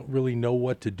they don't really know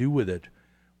what to do with it.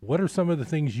 What are some of the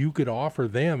things you could offer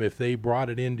them if they brought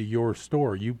it into your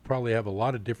store? You probably have a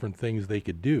lot of different things they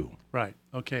could do. Right.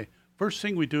 Okay. First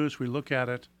thing we do is we look at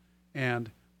it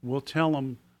and we'll tell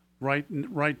them right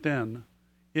then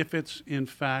if it's in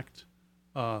fact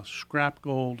scrap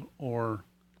gold or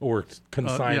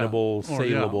consignable,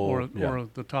 saleable. Or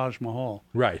the Taj Mahal.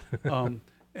 Right.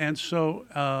 And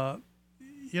so,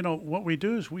 what we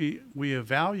do is we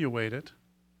evaluate it,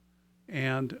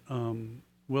 and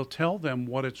we'll tell them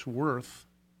what it's worth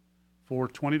for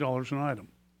 $20 an item.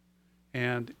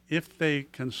 And if they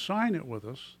consign it with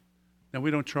us, then we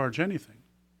don't charge anything.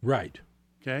 Right.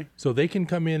 Okay. So they can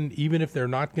come in, even if they're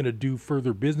not going to do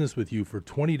further business with you, for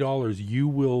 $20, you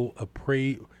will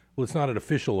appraise. Well, it's not an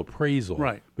official appraisal,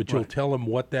 right? But you'll tell them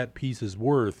what that piece is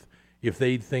worth if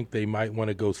they think they might want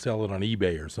to go sell it on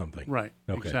eBay or something. Right.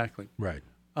 Okay. Exactly. Right.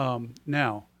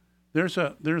 Now, there's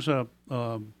a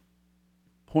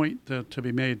point to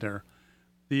be made there.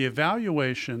 The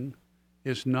evaluation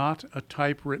is not a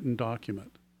typewritten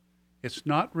document. It's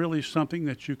not really something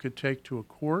that you could take to a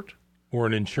court or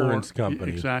an insurance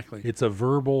company. Exactly. It's a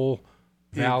verbal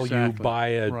value by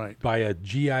a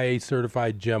GIA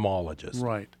certified gemologist.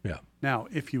 Right. Yeah. Now,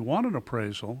 if you want an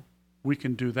appraisal, we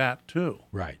can do that too.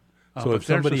 Right. So if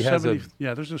somebody has there's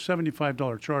a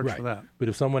 $75 charge for that. But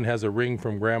if someone has a ring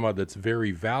from grandma that's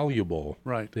very valuable,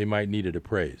 they might need it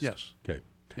appraised. Yes. Okay.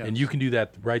 Yes. And you can do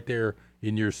that right there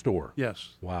in your store.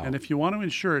 Yes. Wow. And if you want to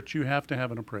insure it, you have to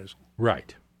have an appraisal.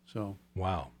 Right. So.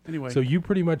 Wow. Anyway. So you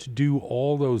pretty much do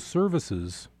all those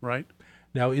services. Right.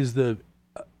 Now, is the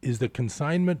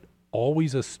consignment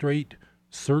always a straight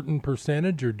certain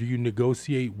percentage, or do you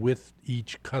negotiate with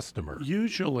each customer?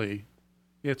 Usually,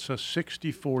 it's a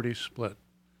 60-40 split.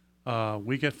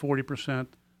 We get 40%,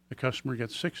 the customer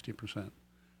gets 60%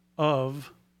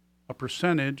 of a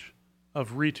percentage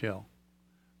of retail.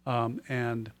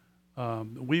 And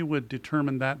we would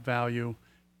determine that value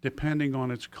depending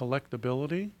on its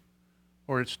collectability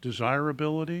or its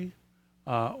desirability,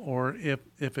 or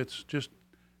if it's just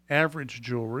average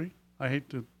jewelry. I hate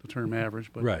the term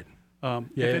average, but right.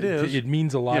 If it is, it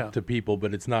means a lot to people,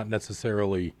 but it's not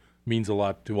necessarily means a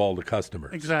lot to all the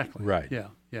customers. Exactly. Right. Yeah.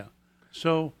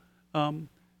 So, and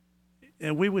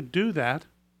we would do that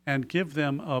and give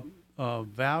them a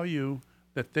value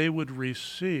that they would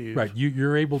receive. Right.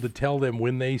 You're able to tell them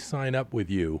when they sign up with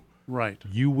you. Right.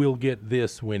 You will get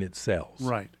this when it sells.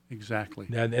 Right. Exactly.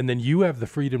 And then you have the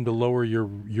freedom to lower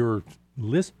your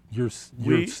list your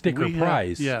sticker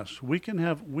price. Yes, we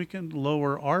can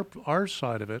lower our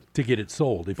side of it to get it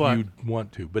sold if you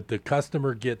want to, but the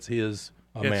customer gets his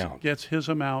amount. Gets his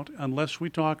amount unless we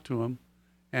talk to him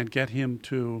and get him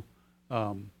to,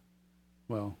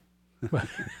 well.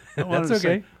 That's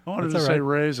okay. I wanted to say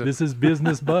raise it. This is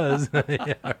Business Buzz.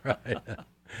 Yeah, right.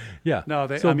 Yeah. No,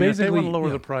 if they want to lower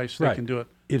the price, they can do it.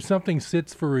 If something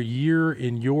sits for a year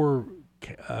in your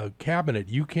cabinet,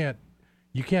 you can't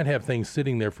have things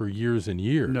sitting there for years and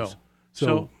years. No.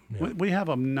 So we have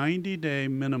a 90-day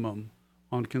minimum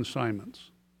on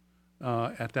consignments.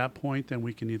 At that point, then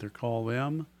we can either call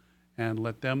them and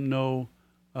let them know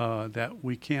that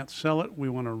we can't sell it. We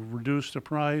want to reduce the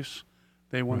price.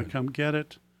 They want to come get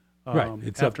it. Right.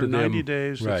 It's after up to 90 them.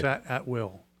 days, Right. it's at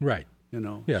will. Right.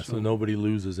 Yeah, so nobody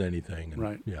loses anything.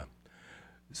 Right. Yeah.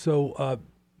 So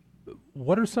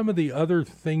what are some of the other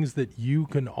things that you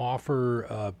can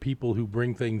offer people who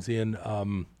bring things in?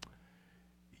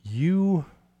 You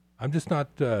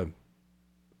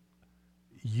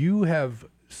have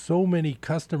so many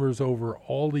customers over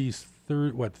all these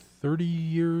 30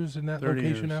 years in that 30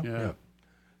 location years, now? yeah.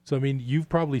 So, I mean, you've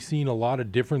probably seen a lot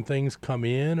of different things come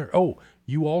in.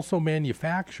 You also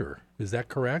manufacture. Is that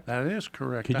correct? That is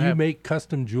correct. Can you make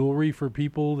custom jewelry for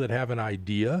people that have an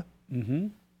idea? Mm-hmm.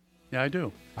 Yeah, I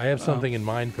do. I have something in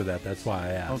mind for that. That's why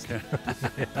I asked.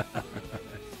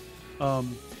 Okay.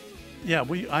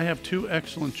 I have two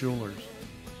excellent jewelers.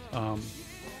 So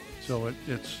we'll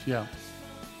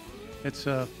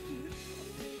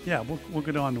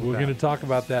get on to that. We're going to talk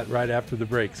about that right after the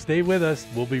break. Stay with us.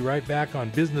 We'll be right back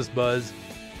on Business Buzz.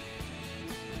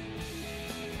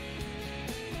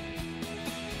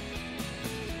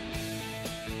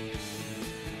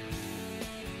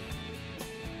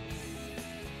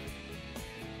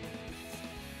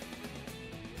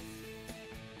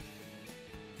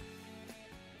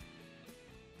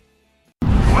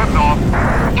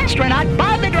 Astronaut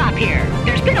Bob the Drop here.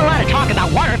 There's been a lot of talk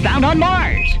about water found on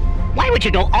Mars. Why would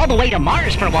you go all the way to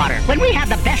Mars for water when we have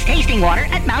the best tasting water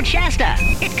at Mount Shasta?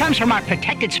 It comes from our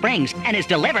protected springs and is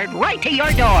delivered right to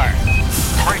your door.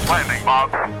 Great landing,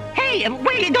 Bob. Hey,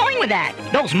 where are you going with that?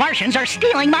 Those Martians are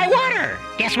stealing my water.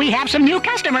 Guess we have some new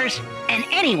customers. And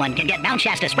anyone can get Mount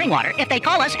Shasta spring water if they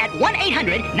call us at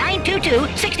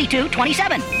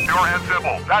 1-800-922-6227. Pure and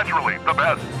simple, naturally the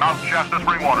best Mount Shasta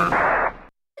spring water.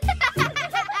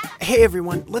 Hey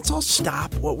everyone, let's all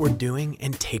stop what we're doing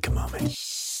and take a moment.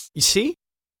 You see?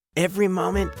 Every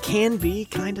moment can be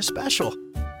kind of special.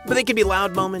 But they can be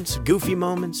loud moments, goofy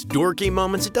moments, dorky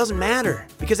moments, it doesn't matter.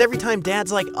 Because every time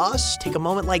dads like us take a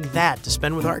moment like that to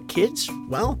spend with our kids,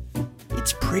 well,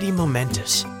 it's pretty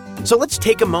momentous. So let's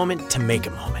take a moment to make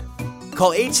a moment.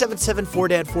 Call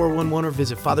 877-4DAD-411 or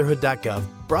visit fatherhood.gov.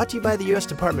 Brought to you by the U.S.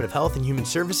 Department of Health and Human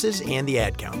Services and the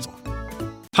Ad Council.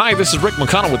 Hi, this is Rick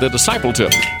McConnell with the Disciple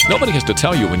Tip. Nobody has to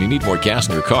tell you when you need more gas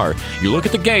in your car. You look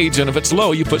at the gauge, and if it's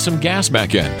low, you put some gas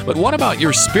back in. But what about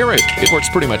your spirit? It works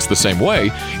pretty much the same way.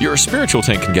 Your spiritual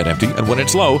tank can get empty, and when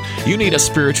it's low, you need a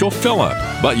spiritual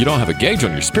fill-up. But you don't have a gauge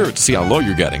on your spirit to see how low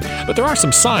you're getting. But there are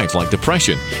some signs like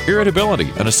depression,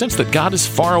 irritability, and a sense that God is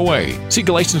far away. See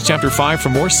Galatians chapter 5 for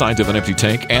more signs of an empty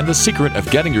tank and the secret of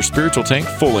getting your spiritual tank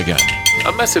full again.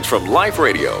 A message from Life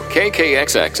Radio,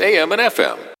 KKXX AM and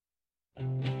FM.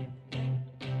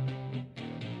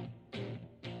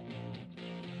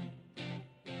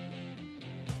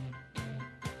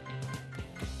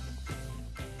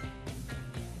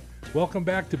 Welcome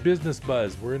back to Business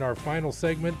Buzz. We're in our final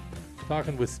segment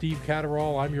talking with Steve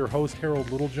Catterall. I'm your host, Harold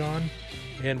Littlejohn.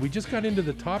 And we just got into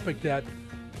the topic that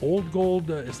Old Gold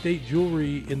Estate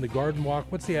Jewelry in the Garden Walk.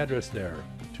 What's the address there?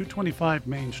 225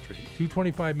 Main Street.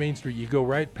 225 Main Street. You go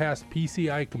right past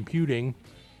PCI Computing,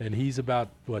 and he's about,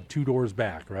 2 doors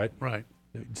back, right? Right.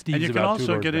 Steve's and you can about also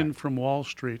 2 doors get back. in from Wall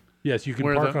Street. Yes, you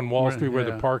can park on Wall Street where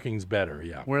the parking's better,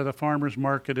 yeah. Where the farmer's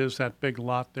market is, that big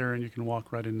lot there, and you can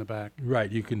walk right in the back. Right,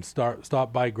 you can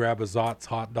stop by, grab a Zot's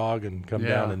hot dog, and come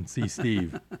down and see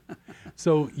Steve.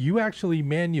 So you actually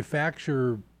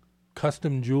manufacture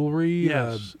custom jewelry?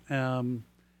 Yes, and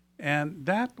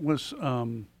that was,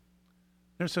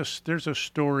 there's a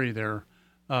story there.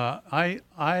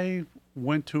 I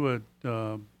went to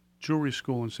a jewelry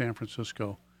school in San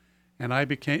Francisco, and I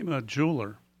became a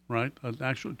jeweler. Right, an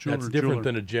actual jeweler. That's different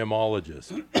than a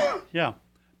gemologist. Yeah,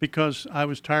 because I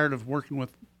was tired of working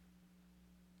with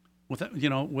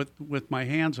with my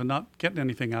hands and not getting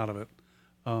anything out of it.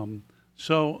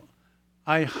 So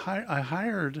I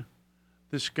hired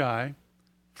this guy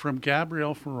from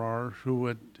Gabrielle Farrar who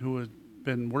had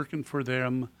been working for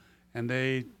them, and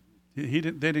they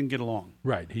didn't get along.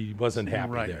 Right, he wasn't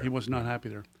happy right. there. He was not happy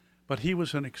there, but he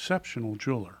was an exceptional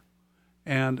jeweler,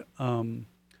 and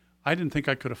I didn't think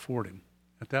I could afford him.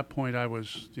 At that point, I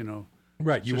was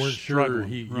right. You weren't sure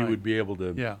he would be able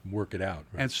to work it out.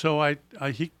 Right? And so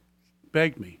he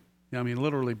begged me. I mean,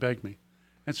 literally begged me.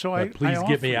 And so please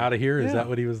get me out of here. Is that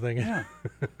what he was thinking? Yeah.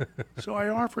 So I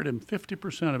offered him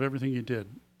 50% of everything he did,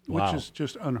 wow. which is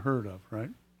just unheard of, right?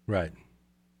 Right.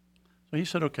 So he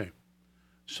said, okay.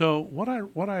 So what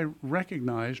I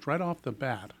recognized right off the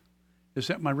bat is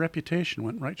that my reputation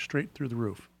went right straight through the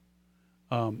roof,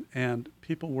 and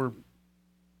people were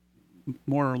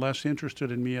more or less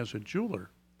interested in me as a jeweler.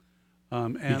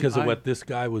 And because of what this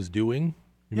guy was doing?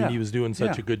 I mean, he was doing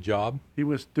such a good job? He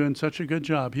was doing such a good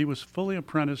job. He was fully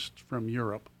apprenticed from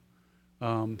Europe.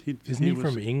 Isn't he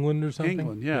from England or something?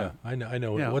 England, yeah. I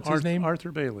know. Yeah, What's his name?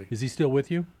 Arthur Bailey. Is he still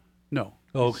with you? No.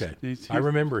 Oh, okay. I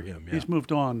remember him. Yeah. He's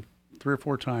moved on 3 or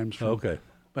 4 times. Okay.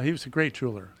 But he was a great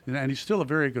jeweler, and he's still a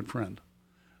very good friend.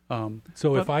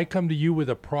 So if I come to you with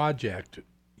a project,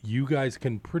 you guys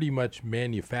can pretty much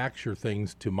manufacture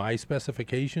things to my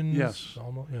specifications? Yes.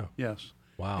 Almost, yeah. Yes.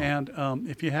 Wow. And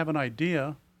if you have an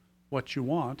idea what you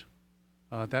want,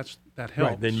 that helps.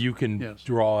 Right, then you can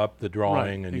draw up the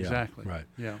drawing. Right, and exactly. Yeah, right.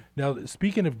 Yeah. Now,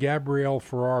 speaking of Gabrielle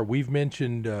Farrar, we've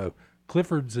mentioned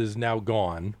Clifford's is now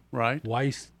gone. Right.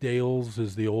 Weissdale's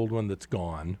is the old one that's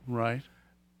gone. Right.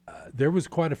 There was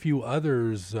quite a few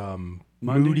others.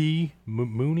 Mundy, yeah.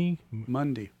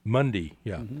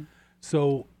 Mm-hmm.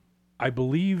 So I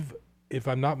believe, if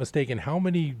I'm not mistaken, how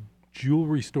many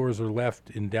jewelry stores are left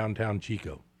in downtown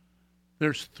Chico?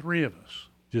 There's 3 of us.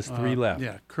 Just 3 left?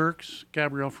 Yeah, Kirk's,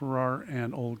 Gabrielle Farrar,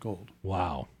 and Old Gold.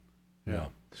 Wow. Yeah.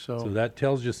 So that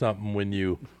tells you something when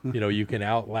you can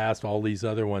outlast all these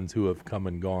other ones who have come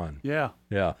and gone. Yeah.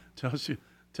 Yeah. Tells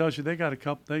you they got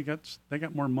they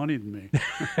got more money than me.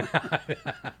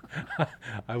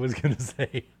 I was going to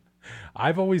say,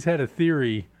 I've always had a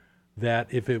theory that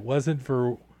if it wasn't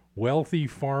for wealthy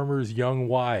farmers' young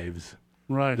wives,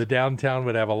 right, the downtown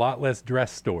would have a lot less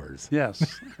dress stores.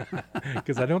 Yes.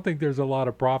 Because I don't think there's a lot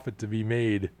of profit to be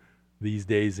made these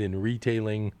days in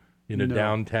retailing in a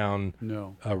downtown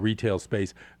retail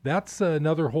space. That's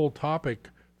another whole topic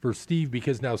for Steve,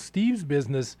 because now Steve's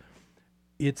business,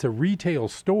 it's a retail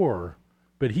store,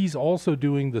 but he's also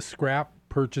doing the scrap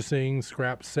purchasing,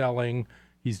 scrap selling.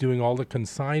 He's doing all the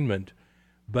consignment.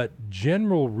 But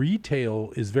general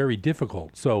retail is very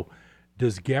difficult. So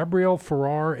does Gabrielle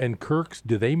Farrar and Kirk's,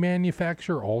 do they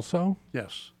manufacture also?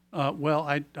 Yes. Well,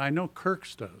 I know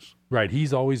Kirk's does. Right.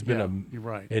 He's always been you're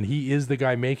right. And he is the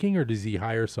guy making, or does he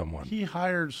hire someone? He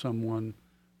hired someone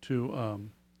to,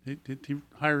 he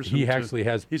hires him. He actually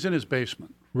has. He's in his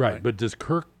basement. Right. But does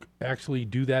Kirk actually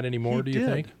do that anymore, do you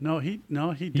think? No, he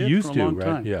did used for a to, long right?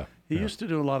 time. Yeah. He used to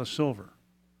do a lot of silver.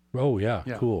 Oh, yeah.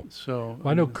 Cool. So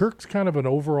I know Kirk's kind of an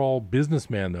overall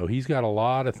businessman, though. He's got a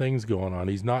lot of things going on.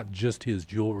 He's not just his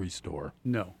jewelry store.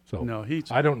 No. So no,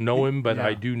 I don't know him, but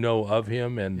I do know of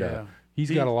him, and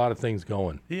he's got a lot of things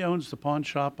going. He owns the pawn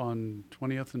shop on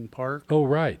 20th and Park. Oh,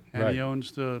 right. And right. he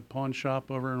owns the pawn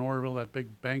shop over in Orville, that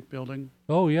big bank building.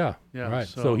 Oh, yeah. Yeah. Right.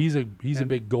 So he's a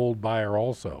big gold buyer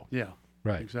also. Yeah.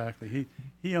 Right. Exactly.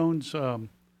 He owns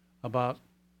about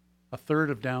a third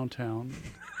of downtown.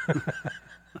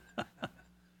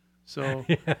 So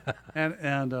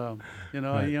and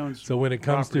right. He owns. So when it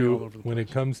comes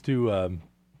to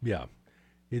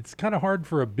it's kind of hard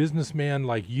for a businessman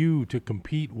like you to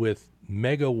compete with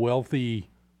mega wealthy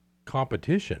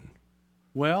competition.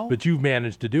 Well, but you've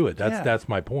managed to do it. That's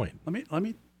my point. Let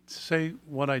me say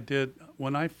what I did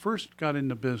when I first got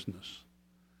into business.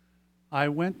 I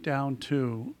went down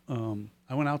to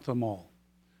I went out to the mall,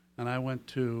 and I went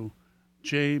to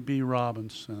J.B.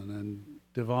 Robinson and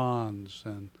Devon's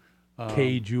and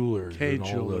K Jewelers,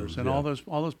 and all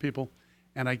those people,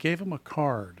 and I gave them a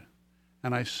card,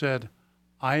 and I said,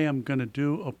 I am going to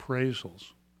do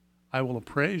appraisals. I will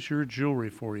appraise your jewelry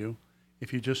for you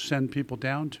if you just send people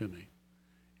down to me.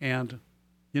 And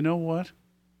you know what?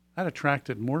 That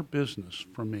attracted more business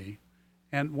from me.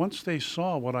 And once they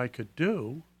saw what I could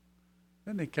do,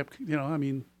 then they kept,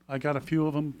 I got a few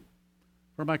of them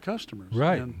for my customers.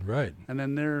 Right, and, right. And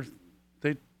then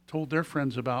they told their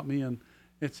friends about me, and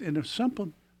it's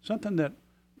something that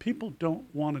people don't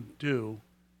want to do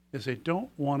is they don't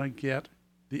want to get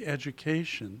the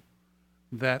education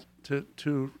that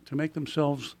to make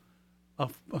themselves a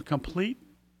complete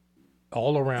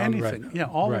all around, anything. right? Yeah,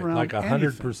 all right. around like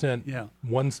 100% anything. Yeah.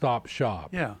 one-stop shop.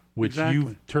 Yeah, which exactly.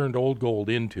 you've turned Old Gold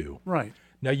into. Right.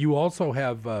 Now you also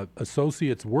have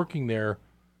associates working there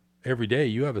every day.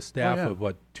 You have a staff yeah. of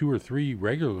what, 2 or 3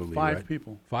 regularly? 5 right?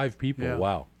 people. 5 people. Yeah.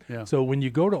 Wow. Yeah. So when you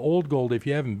go to Old Gold, if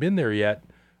you haven't been there yet,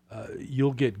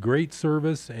 you'll get great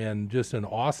service and just an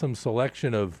awesome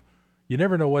selection of. You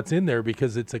never know what's in there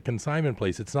because it's a consignment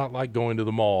place. It's not like going to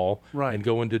the mall Right. and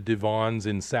going to Devon's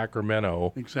in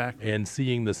Sacramento Exactly. and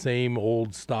seeing the same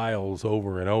old styles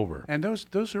over and over. And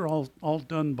those are all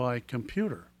done by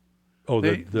computer. Oh,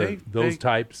 those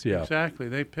types, yeah. Exactly.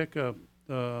 They pick a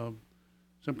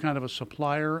some kind of a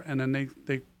supplier, and then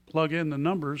they plug in the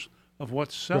numbers of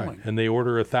what's selling. Right. And they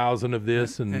order 1,000 of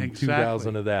this and Exactly.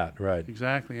 2,000 of that, right?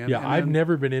 Exactly. And, yeah, and I've then-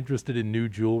 never been interested in new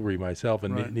jewelry myself,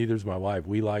 and Right. neither's my wife.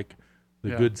 We like the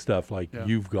Yeah. good stuff like Yeah.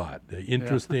 you've got. The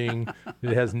interesting,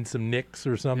 it has some nicks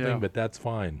or something, Yeah. but that's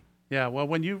fine. Yeah, well,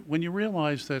 when you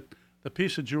realize that the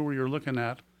piece of jewelry you're looking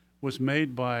at was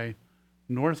made by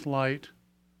Northlight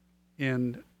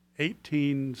in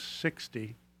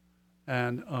 1860,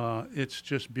 and it's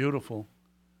just beautiful.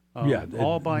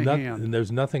 All by hand. And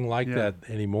there's nothing like Yeah. that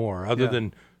anymore, other Yeah.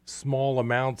 than small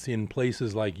amounts in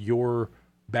places like your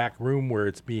back room where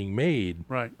it's being made.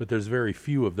 Right. But there's very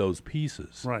few of those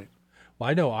pieces. Right. Well,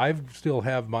 I know I still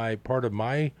have my part of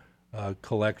my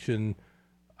collection.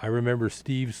 I remember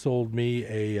Steve sold me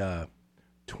a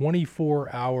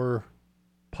 24-hour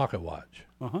pocket watch.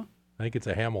 Uh-huh. I think it's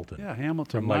a Hamilton. Yeah,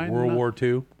 Hamilton. From like World War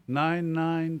II.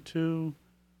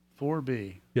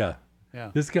 9924B. Yeah.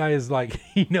 Yeah. This guy is like,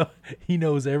 he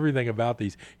knows everything about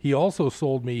these. He also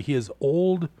sold me his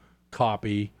old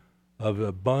copy of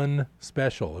a Bunn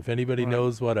Special. If anybody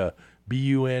knows what a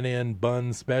BUNN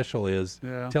Bunn Special is,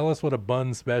 tell us what a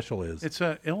Bunn Special is. It's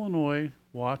a Illinois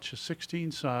watch, a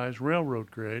 16 size,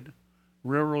 railroad grade,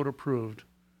 railroad approved.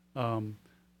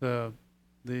 The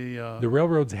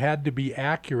railroads had to be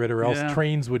accurate or else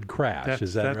trains would crash.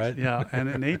 Is that right? Yeah. And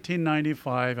in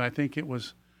 1895, I think it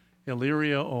was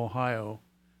Elyria, Ohio,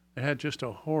 it had just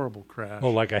a horrible crash.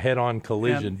 Oh, like a head-on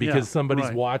collision And- because somebody's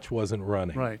right. watch wasn't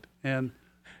running. Right. And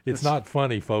it's not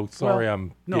funny, folks. Sorry, well,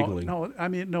 I'm giggling. No, I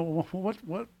mean, no.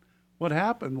 What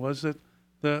happened was that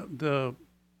the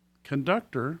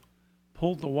conductor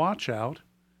pulled the watch out,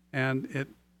 and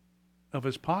of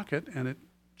his pocket, and it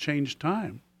changed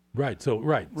time. Right. So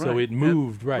it And-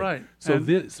 moved. Right. right. So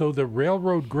And- so the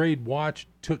railroad grade watch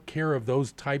took care of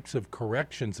those types of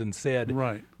corrections and said,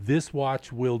 right, this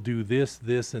watch will do this,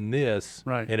 this, and this,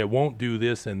 right, and it won't do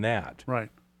this and that. Right.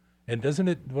 And doesn't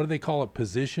it? What do they call it?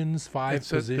 Positions?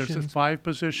 Positions. There's a 5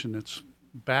 position. It's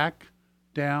back,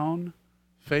 down,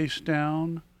 face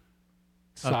down,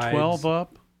 Sides. 12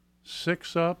 up,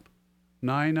 6 up,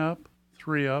 9 up,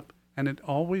 3 up, and it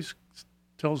always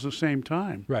tells the same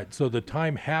time. Right. So the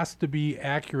time has to be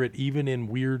accurate even in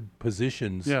weird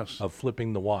positions of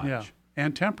flipping the watch. Yeah.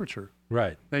 And temperature.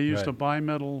 Right. They used a right.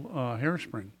 bimetal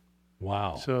hairspring.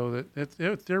 Wow. So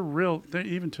they're real.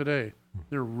 Even today,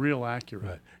 they're real accurate.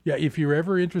 Right. Yeah. If you're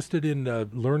ever interested in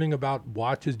learning about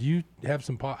watches, do you have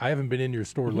some? I haven't been in your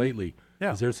store lately.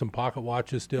 Yeah. Is there some pocket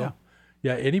watches still?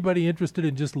 Yeah. Yeah. Anybody interested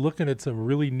in just looking at some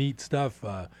really neat stuff?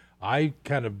 I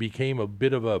kind of became a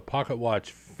bit of a pocket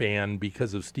watch fan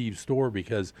because of Steve's store,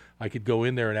 because I could go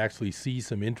in there and actually see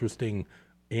some interesting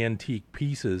antique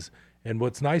pieces. And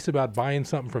what's nice about buying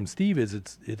something from Steve is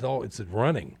it's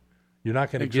running. You're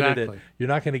not going to get it. You're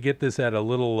not going to get this at a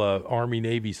little Army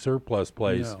Navy surplus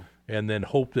place and then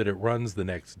hope that it runs the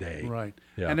next day. Right.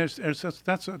 Yeah. And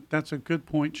that's a good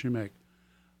point you make.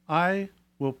 I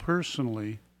will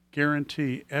personally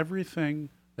guarantee everything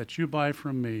that you buy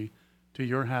from me to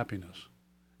your happiness.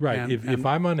 Right. And, If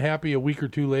I'm unhappy a week or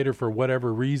two later for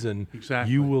whatever reason,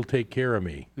 you will take care of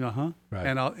me. Uh-huh. Right.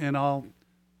 And I'll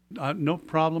no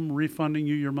problem refunding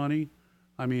you your money.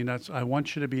 I mean, I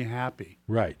want you to be happy.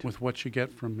 Right. With what you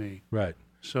get from me. Right.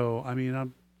 So I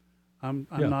mean, I'm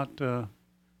not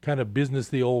kind of business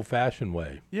the old-fashioned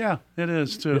way. Yeah, it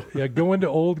is too. Yeah, go into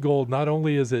Old Gold. Not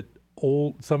only is it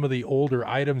some of the older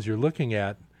items you're looking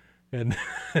at, and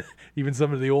even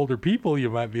some of the older people you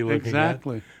might be looking at.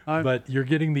 But you're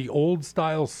getting the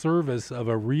old-style service of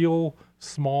a real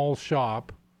small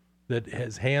shop that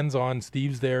has hands-on.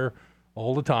 Steve's there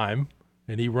all the time,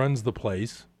 and he runs the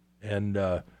place, and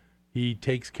he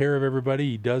takes care of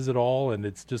everybody. He does it all, and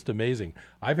it's just amazing.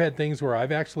 I've had things where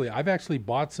I've actually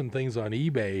bought some things on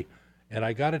eBay, and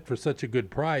I got it for such a good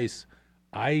price.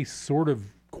 I sort of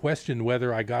questioned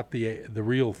whether I got the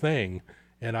real thing,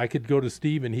 and I could go to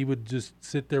Steve, and he would just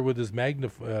sit there with his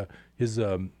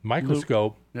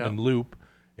microscope and loop,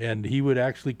 and he would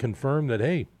actually confirm that,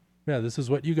 hey, yeah, this is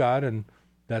what you got, and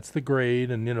that's the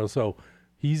grade, and so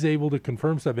he's able to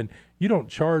confirm stuff. And you don't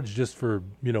charge just for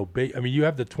you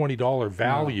have the $20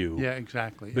 value. No. Yeah,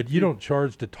 exactly. But you don't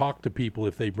charge to talk to people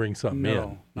if they bring something in.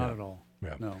 No, not at all.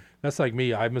 Yeah. No. That's like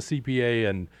me. I'm a CPA,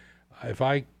 and if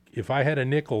I had a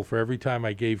nickel for every time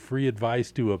I gave free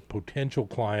advice to a potential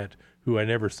client who I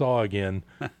never saw again,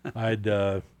 I'd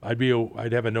have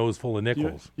a nose full of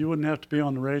nickels. You wouldn't have to be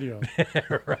on the radio.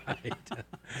 Right.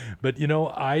 But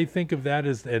I think of that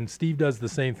as, and Steve does the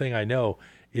same thing, I know,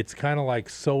 it's kind of like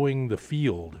sowing the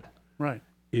field. Right.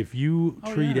 If you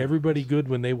treat everybody good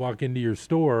when they walk into your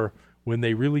store, when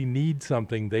they really need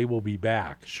something, they will be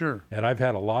back. Sure. And I've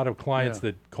had a lot of clients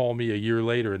that call me a year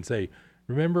later and say,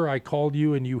 remember I called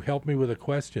you and you helped me with a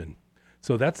question.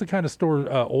 So that's the kind of store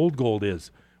Old Gold is.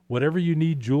 Whatever you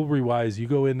need jewelry-wise, you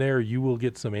go in there, you will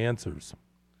get some answers.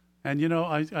 And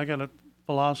I got a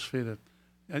philosophy that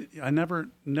I never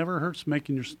hurts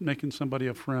making somebody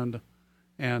a friend,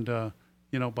 and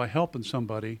by helping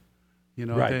somebody,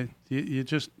 right.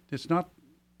 it's not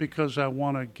because I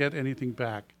want to get anything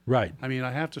back. Right. I mean,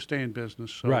 I have to stay in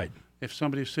business. So right. If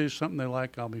somebody sees something they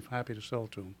like, I'll be happy to sell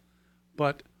to them.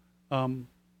 But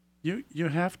you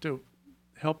have to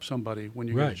help somebody when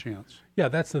you get a chance. Yeah,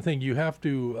 that's the thing. You have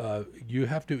to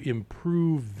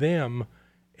improve them,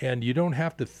 and you don't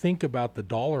have to think about the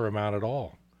dollar amount at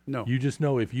all. No. You just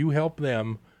know if you help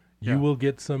them, you will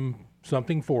get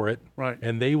something for it, right?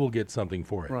 And they will get something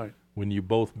for it, right? When you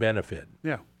both benefit.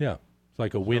 Yeah. Yeah. It's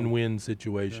like a win-win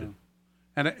situation.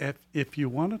 Yeah. And if you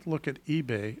want to look at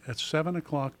eBay at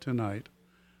 7:00 tonight,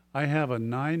 I have a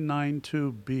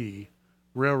 992B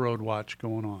railroad watch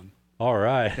going on. All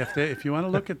right. If you want to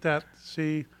look at that,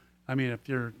 see, I mean, if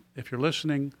you're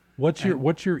listening, what's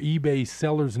your eBay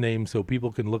seller's name so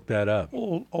people can look that up?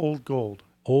 Old Gold.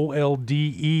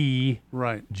 OLDE.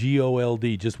 Right.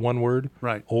 GOLD. Just one word.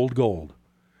 Right. Old Gold.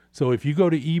 So if you go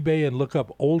to eBay and look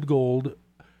up Old Gold,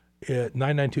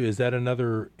 992, is that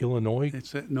another Illinois?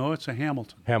 It's a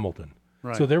Hamilton. Hamilton.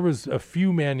 Right. So there was a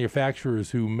few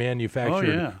manufacturers who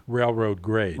manufactured railroad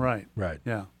grade. Right. Right.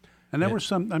 Yeah. And there were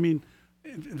some. I mean.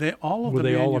 Were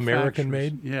they all American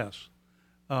made? Yes.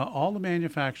 All the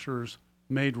manufacturers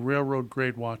made railroad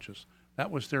grade watches.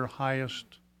 That was their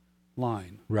highest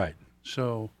line. Right.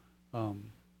 So,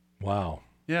 wow.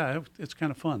 Yeah, it's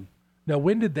kind of fun. Now,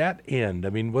 when did that end?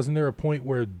 I mean, wasn't there a point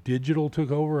where digital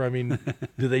took over? I mean,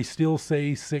 do they still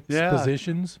say six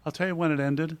positions? I'll tell you when it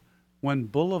ended. When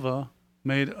Bulova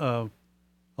made a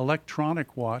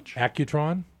electronic watch.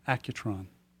 Accutron? Accutron.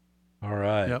 All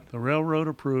right. Yep, the railroad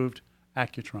approved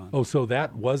Accutron. Oh, so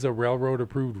that was a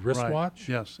railroad-approved wristwatch? Right.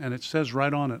 Yes, and it says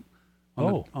right on it,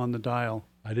 on the dial.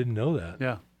 I didn't know that.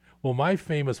 Yeah. Well, my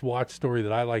famous watch story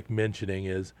that I like mentioning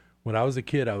is when I was a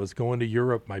kid, I was going to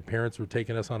Europe. My parents were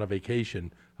taking us on a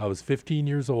vacation. I was 15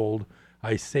 years old.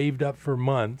 I saved up for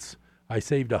months. I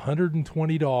saved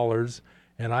 $120,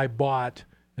 and I bought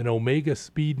an Omega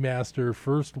Speedmaster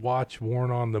first watch worn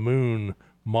on the moon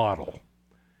model.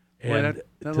 And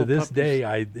to this day,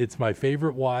 it's my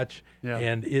favorite watch,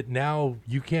 and it now,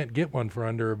 you can't get one for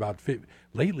under about,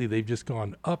 lately they've just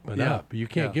gone up and up. You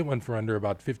can't get one for under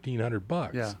about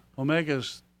 $1,500. Yeah,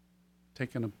 Omega's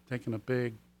taken a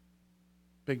big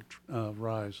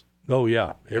rise. Oh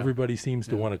yeah, everybody seems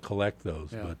to want to collect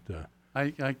those. Yeah. But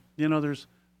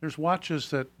there's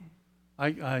watches that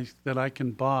I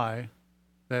can buy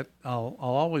that I'll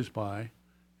always buy,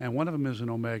 and one of them is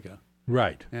an Omega.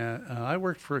 Right. And I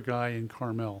worked for a guy in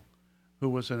Carmel who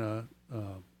was a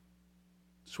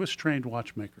Swiss-trained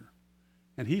watchmaker.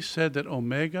 And he said that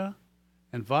Omega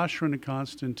and Vacheron and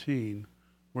Constantin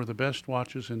were the best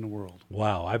watches in the world.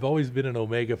 Wow. I've always been an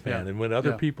Omega fan. And when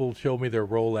other people show me their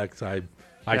Rolex, I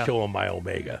show them my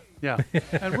Omega. Yeah.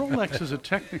 And Rolex is a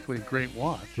technically great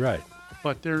watch. Right.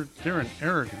 But they're an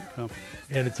arrogant company.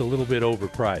 And it's a little bit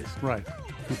overpriced. Right.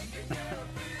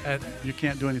 And you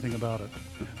can't do anything about it.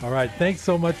 All right. Thanks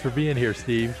so much for being here,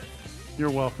 Steve.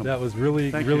 You're welcome. That was really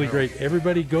great.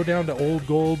 Everybody go down to Old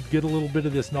Gold, get a little bit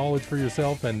of this knowledge for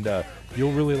yourself, and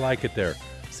you'll really like it there.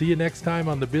 See you next time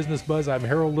on the Business Buzz. I'm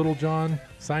Harold Littlejohn,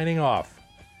 signing off.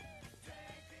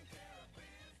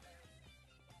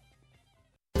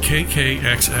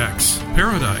 KKXX,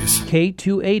 Paradise.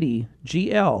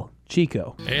 K280GL,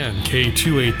 Chico. And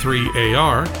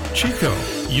K283AR, Chico,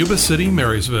 Yuba City,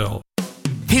 Marysville.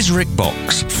 Here's Rick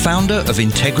Box, founder of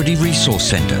Integrity Resource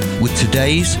Center, with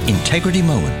today's Integrity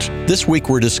Moment. This week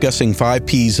we're discussing 5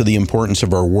 P's of the importance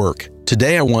of our work.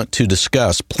 Today I want to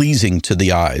discuss pleasing to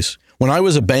the eyes. When I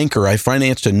was a banker, I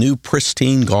financed a new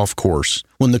pristine golf course.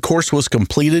 When the course was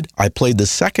completed, I played the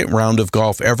second round of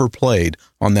golf ever played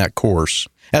on that course.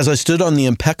 As I stood on the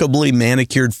impeccably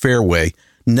manicured fairway,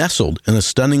 Nestled in a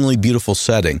stunningly beautiful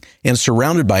setting and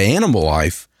surrounded by animal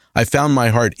life, I found my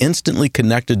heart instantly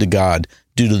connected to God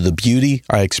due to the beauty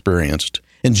I experienced.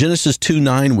 In Genesis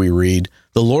 2:9 we read,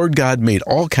 "The Lord God made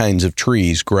all kinds of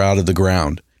trees grow out of the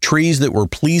ground, trees that were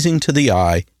pleasing to the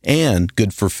eye and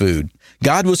good for food."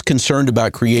 God was concerned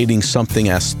about creating something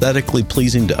aesthetically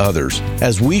pleasing to others,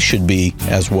 as we should be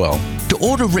as well. To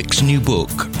order Rick's new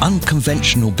book,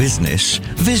 Unconventional Business,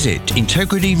 visit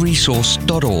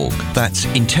integrityresource.org. That's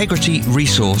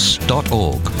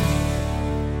integrityresource.org.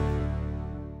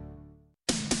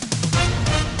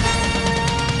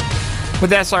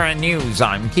 With SRN News,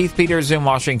 I'm Keith Peters in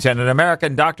Washington. An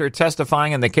American doctor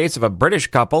testifying in the case of a British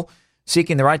couple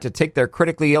seeking the right to take their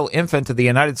critically ill infant to the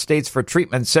United States for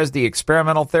treatment says the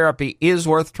experimental therapy is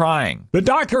worth trying. The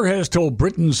doctor has told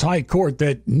Britain's High Court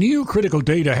that new critical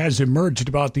data has emerged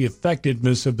about the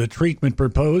effectiveness of the treatment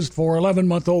proposed for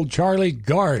 11-month-old Charlie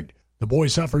Gard. The boy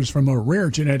suffers from a rare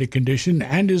genetic condition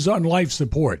and is on life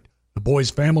support. The boy's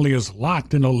family is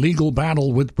locked in a legal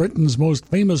battle with Britain's most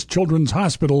famous children's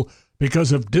hospital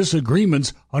because of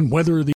disagreements on whether the